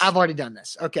done this. I've already done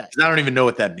this. Okay. I don't even know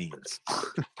what that means.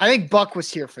 I think Buck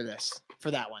was here for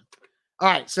that one. All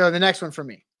right. So the next one for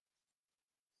me.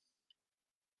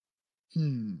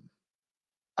 Damn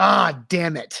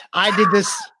it. I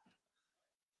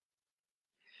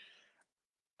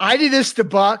did this to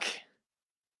Buck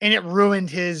and it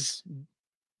ruined his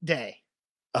day.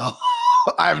 Oh,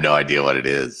 I have no idea what it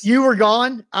is. You were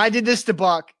gone. I did this to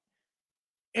Buck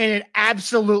and it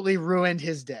absolutely ruined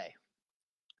his day.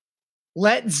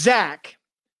 Let Zach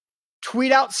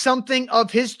tweet out something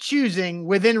of his choosing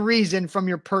within reason from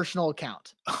your personal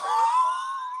account.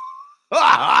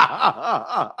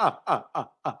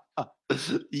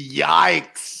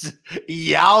 Yikes.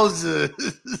 Yowzers.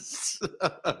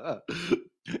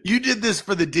 You did this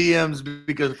for the DMs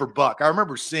because for Buck. I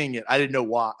remember seeing it. I didn't know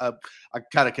why. I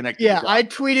kind of connected. Yeah, I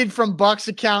tweeted from Buck's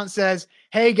account says,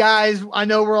 hey guys, I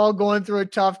know we're all going through a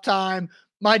tough time.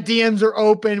 My DMs are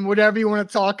open. Whatever you want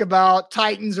to talk about,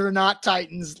 Titans or not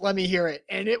Titans, let me hear it.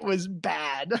 And it was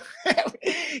bad.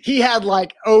 He had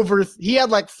like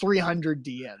 300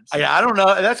 DMs. I don't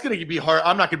know. That's going to be hard.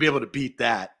 I'm not going to be able to beat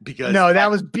that because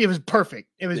it was perfect.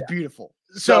 It was beautiful.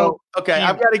 So okay,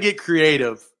 I've got to get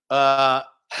creative.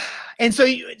 And so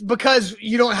because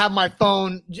you don't have my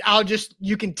phone,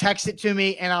 you can text it to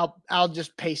me and I'll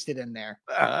just paste it in there.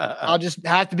 I'll just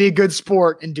have to be a good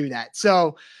sport and do that.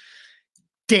 So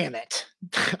damn it.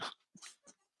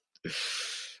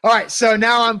 All right. So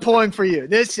now I'm pulling for you.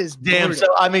 This is damn. brutal.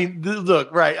 So, I mean,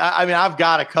 look, right. I mean, I've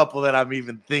got a couple that I'm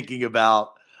even thinking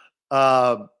about.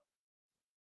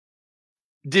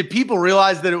 Did people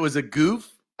realize that it was a goof?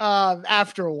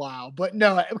 After a while, but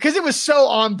no, because it was so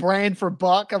on brand for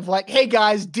Buck of like, hey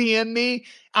guys, DM me.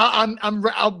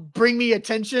 I'll bring me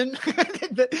attention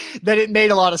that it made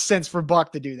a lot of sense for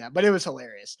Buck to do that, but it was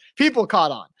hilarious. People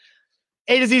caught on.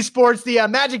 A to Z Sports, the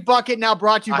Magic Bucket now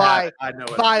brought to you by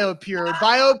BioPure.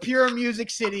 BioPure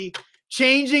Music City,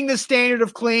 changing the standard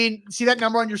of clean. See that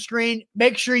number on your screen?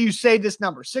 Make sure you save this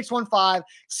number,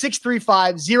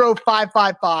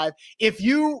 615-635-0555. If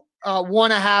you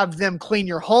want to have them clean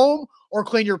your home or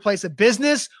clean your place of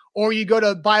business, or you go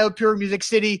to BioPure Music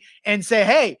City and say,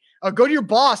 hey, go to your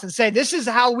boss and say, this is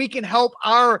how we can help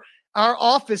our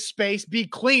office space be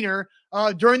cleaner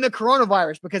during the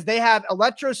coronavirus, because they have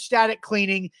electrostatic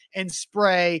cleaning and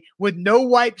spray with no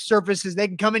wipe surfaces. They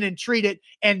can come in and treat it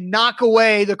and knock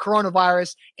away the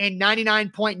coronavirus and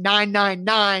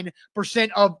 99.999%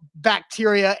 of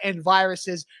bacteria and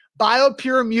viruses.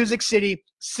 BioPure Music City,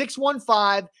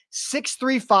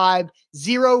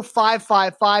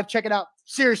 615-635-0555. Check it out.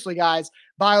 Seriously, guys.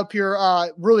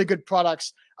 BioPure, really good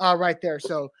products right there.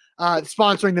 So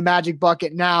sponsoring the Magic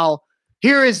Bucket now.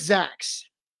 Here is Zach's.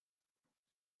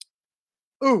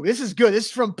 Ooh, this is good. This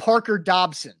is from Parker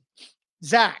Dobson.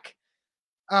 Zach,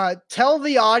 tell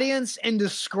the audience and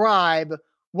describe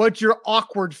what your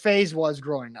awkward phase was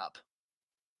growing up.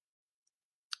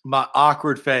 My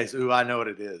awkward phase. Ooh, I know what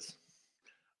it is.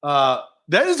 That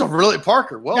is a really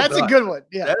Parker. Well, that's done. A good one.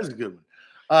 Yeah, that is a good one.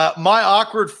 My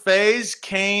awkward phase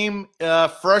came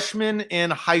freshman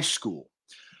in high school.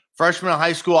 Freshman in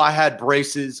high school, I had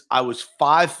braces. I was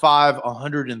 5'5",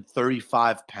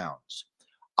 135 pounds.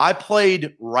 I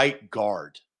played right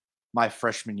guard my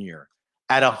freshman year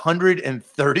at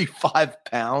 135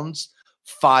 pounds,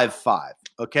 5'5".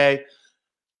 Okay.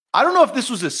 I don't know if this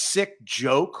was a sick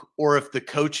joke or if the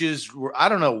coaches were, I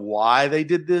don't know why they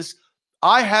did this.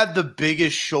 I had the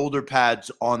biggest shoulder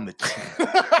pads on the team.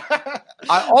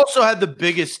 I also had the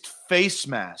biggest face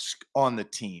mask on the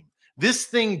team. This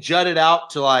thing jutted out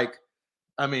to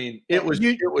it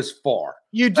was far.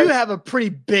 You do have a pretty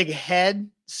big head,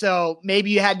 so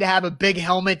maybe you had to have a big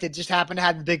helmet that just happened to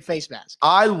have the big face mask.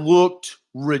 I looked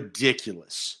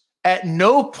ridiculous At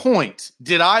no point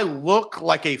did I look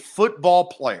like a football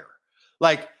player.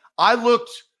 Like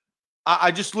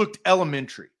I just looked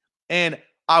elementary, and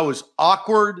I was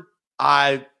awkward.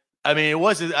 I mean, it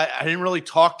wasn't. I didn't really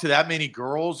talk to that many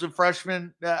girls as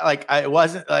freshmen. It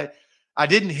wasn't like I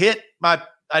didn't hit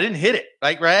it.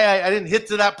 Like right, I didn't hit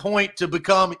to that point to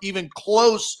become even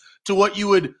close to what you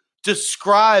would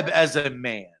describe as a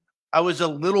man. I was a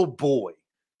little boy.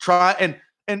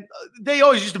 And they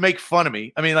always used to make fun of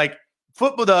me. I mean, like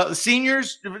football, the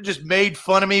seniors just made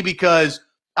fun of me because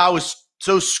I was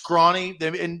so scrawny.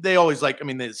 And they always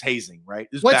there's hazing, right?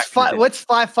 What's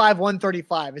 5'5",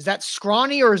 135? Is that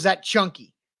scrawny or is that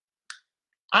chunky?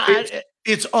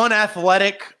 It's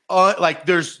unathletic.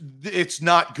 It's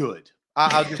not good.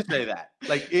 I'll just say that.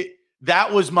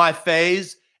 That was my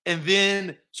phase. And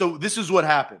then, so this is what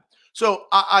happened. So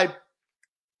I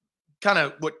kind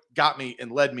of what got me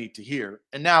and led me to here.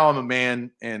 And now I'm a man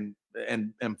and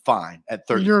am fine at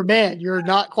 30. You're a man. You're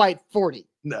not quite 40.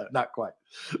 No, not quite.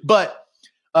 But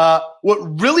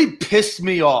what really pissed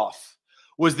me off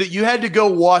was that you had to go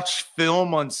watch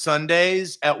film on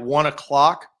Sundays at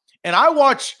 1:00. And I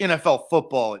watch NFL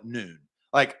football at noon.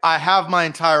 Like I have my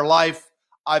entire life.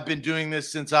 I've been doing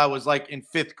this since I was like in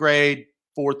 5th grade,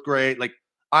 4th grade. Like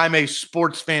I'm a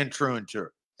sports fan true and true.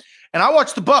 And I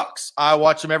watch the Bucks. I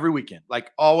watch them every weekend,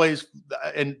 like always.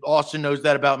 And Austin knows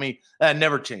that about me. That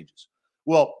never changes.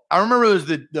 Well, I remember it was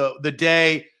the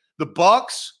day the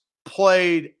Bucks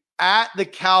played at the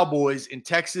Cowboys in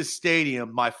Texas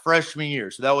Stadium my freshman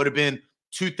year. So that would have been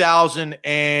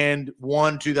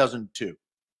 2001, 2002.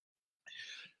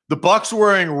 The Bucks were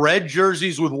wearing red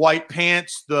jerseys with white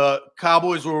pants. The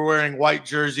Cowboys were wearing white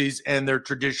jerseys and their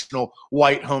traditional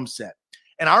white home set.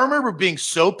 And I remember being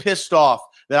so pissed off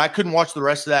that I couldn't watch the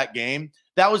rest of that game.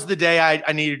 That was the day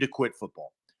I needed to quit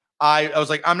football. I was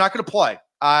like, I'm not going to play.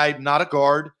 I'm not a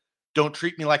guard. Don't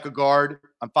treat me like a guard.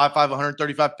 I'm 5'5",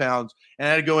 135 pounds. And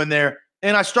I had to go in there.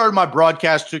 And I started my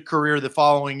broadcast career the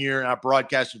following year, and I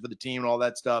broadcasted for the team and all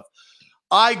that stuff.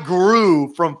 I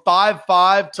grew from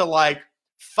 5'5" to like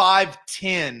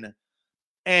 5'10"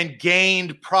 and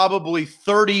gained probably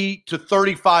 30 to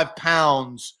 35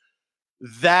 pounds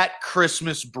that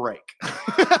Christmas break.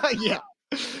 Yeah.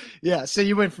 Yeah. So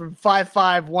you went from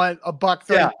 5'5", $135.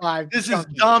 Yeah, this is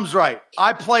Dom's right.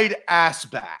 I played ass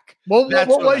back. What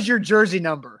was your jersey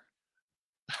number?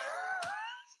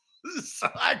 So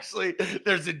actually,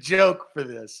 there's a joke for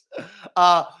this.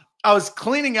 I was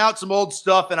cleaning out some old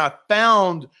stuff, and I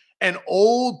found an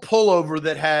old pullover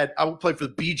that had, I would play for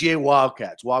the BGA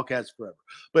Wildcats forever,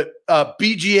 but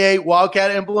BGA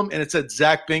Wildcat emblem, and it said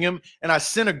Zach Bingham. And I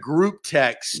sent a group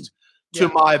text to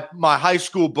my high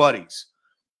school buddies.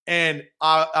 And it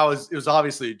was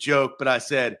obviously a joke, but I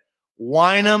said,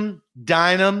 wine 'em,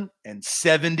 dine 'em, and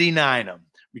 79 'em,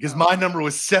 because my number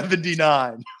was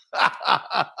 79.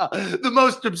 The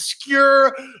most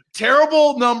obscure,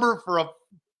 terrible number for a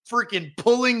freaking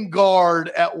pulling guard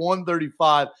at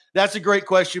 135. That's a great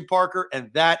question, Parker,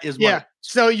 and that is my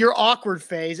So your awkward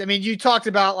phase. I mean, you talked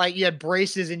about like you had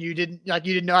braces and you didn't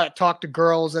know how to talk to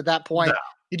girls at that point. No.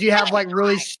 Did you have like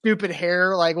really stupid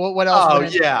hair? Like what else? Oh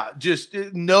yeah, just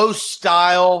no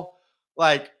style.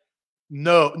 Like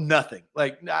no nothing.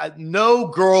 Like no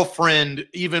girlfriend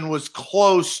even was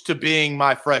close to being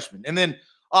my freshman. And then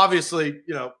obviously,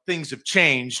 things have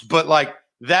changed, but like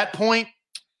that point,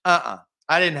 I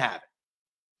didn't have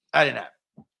it.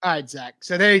 All right, Zach.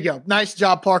 So there you go. Nice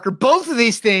job, Parker. Both of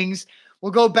these things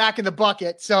will go back in the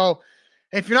bucket. So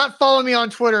if you're not following me on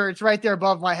Twitter, it's right there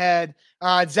above my head.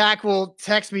 Zach will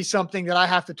text me something that I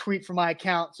have to tweet from my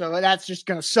account. So that's just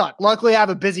going to suck. Luckily, I have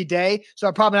a busy day, so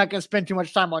I'm probably not going to spend too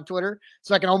much time on Twitter,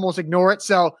 so I can almost ignore it.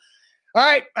 So, all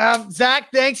right,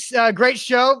 Zach, thanks. Great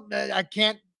show. I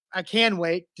can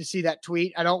wait to see that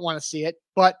tweet. I don't want to see it,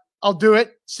 but I'll do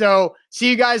it. So see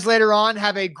you guys later on.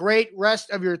 Have a great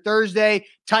rest of your Thursday.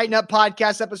 Tighten Up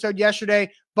podcast episode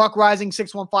yesterday. Buck Rising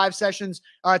 615 sessions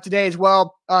today as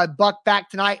well. Buck back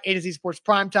tonight, A to Z Sports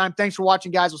Primetime. Thanks for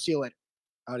watching, guys. We'll see you later.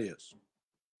 Adios.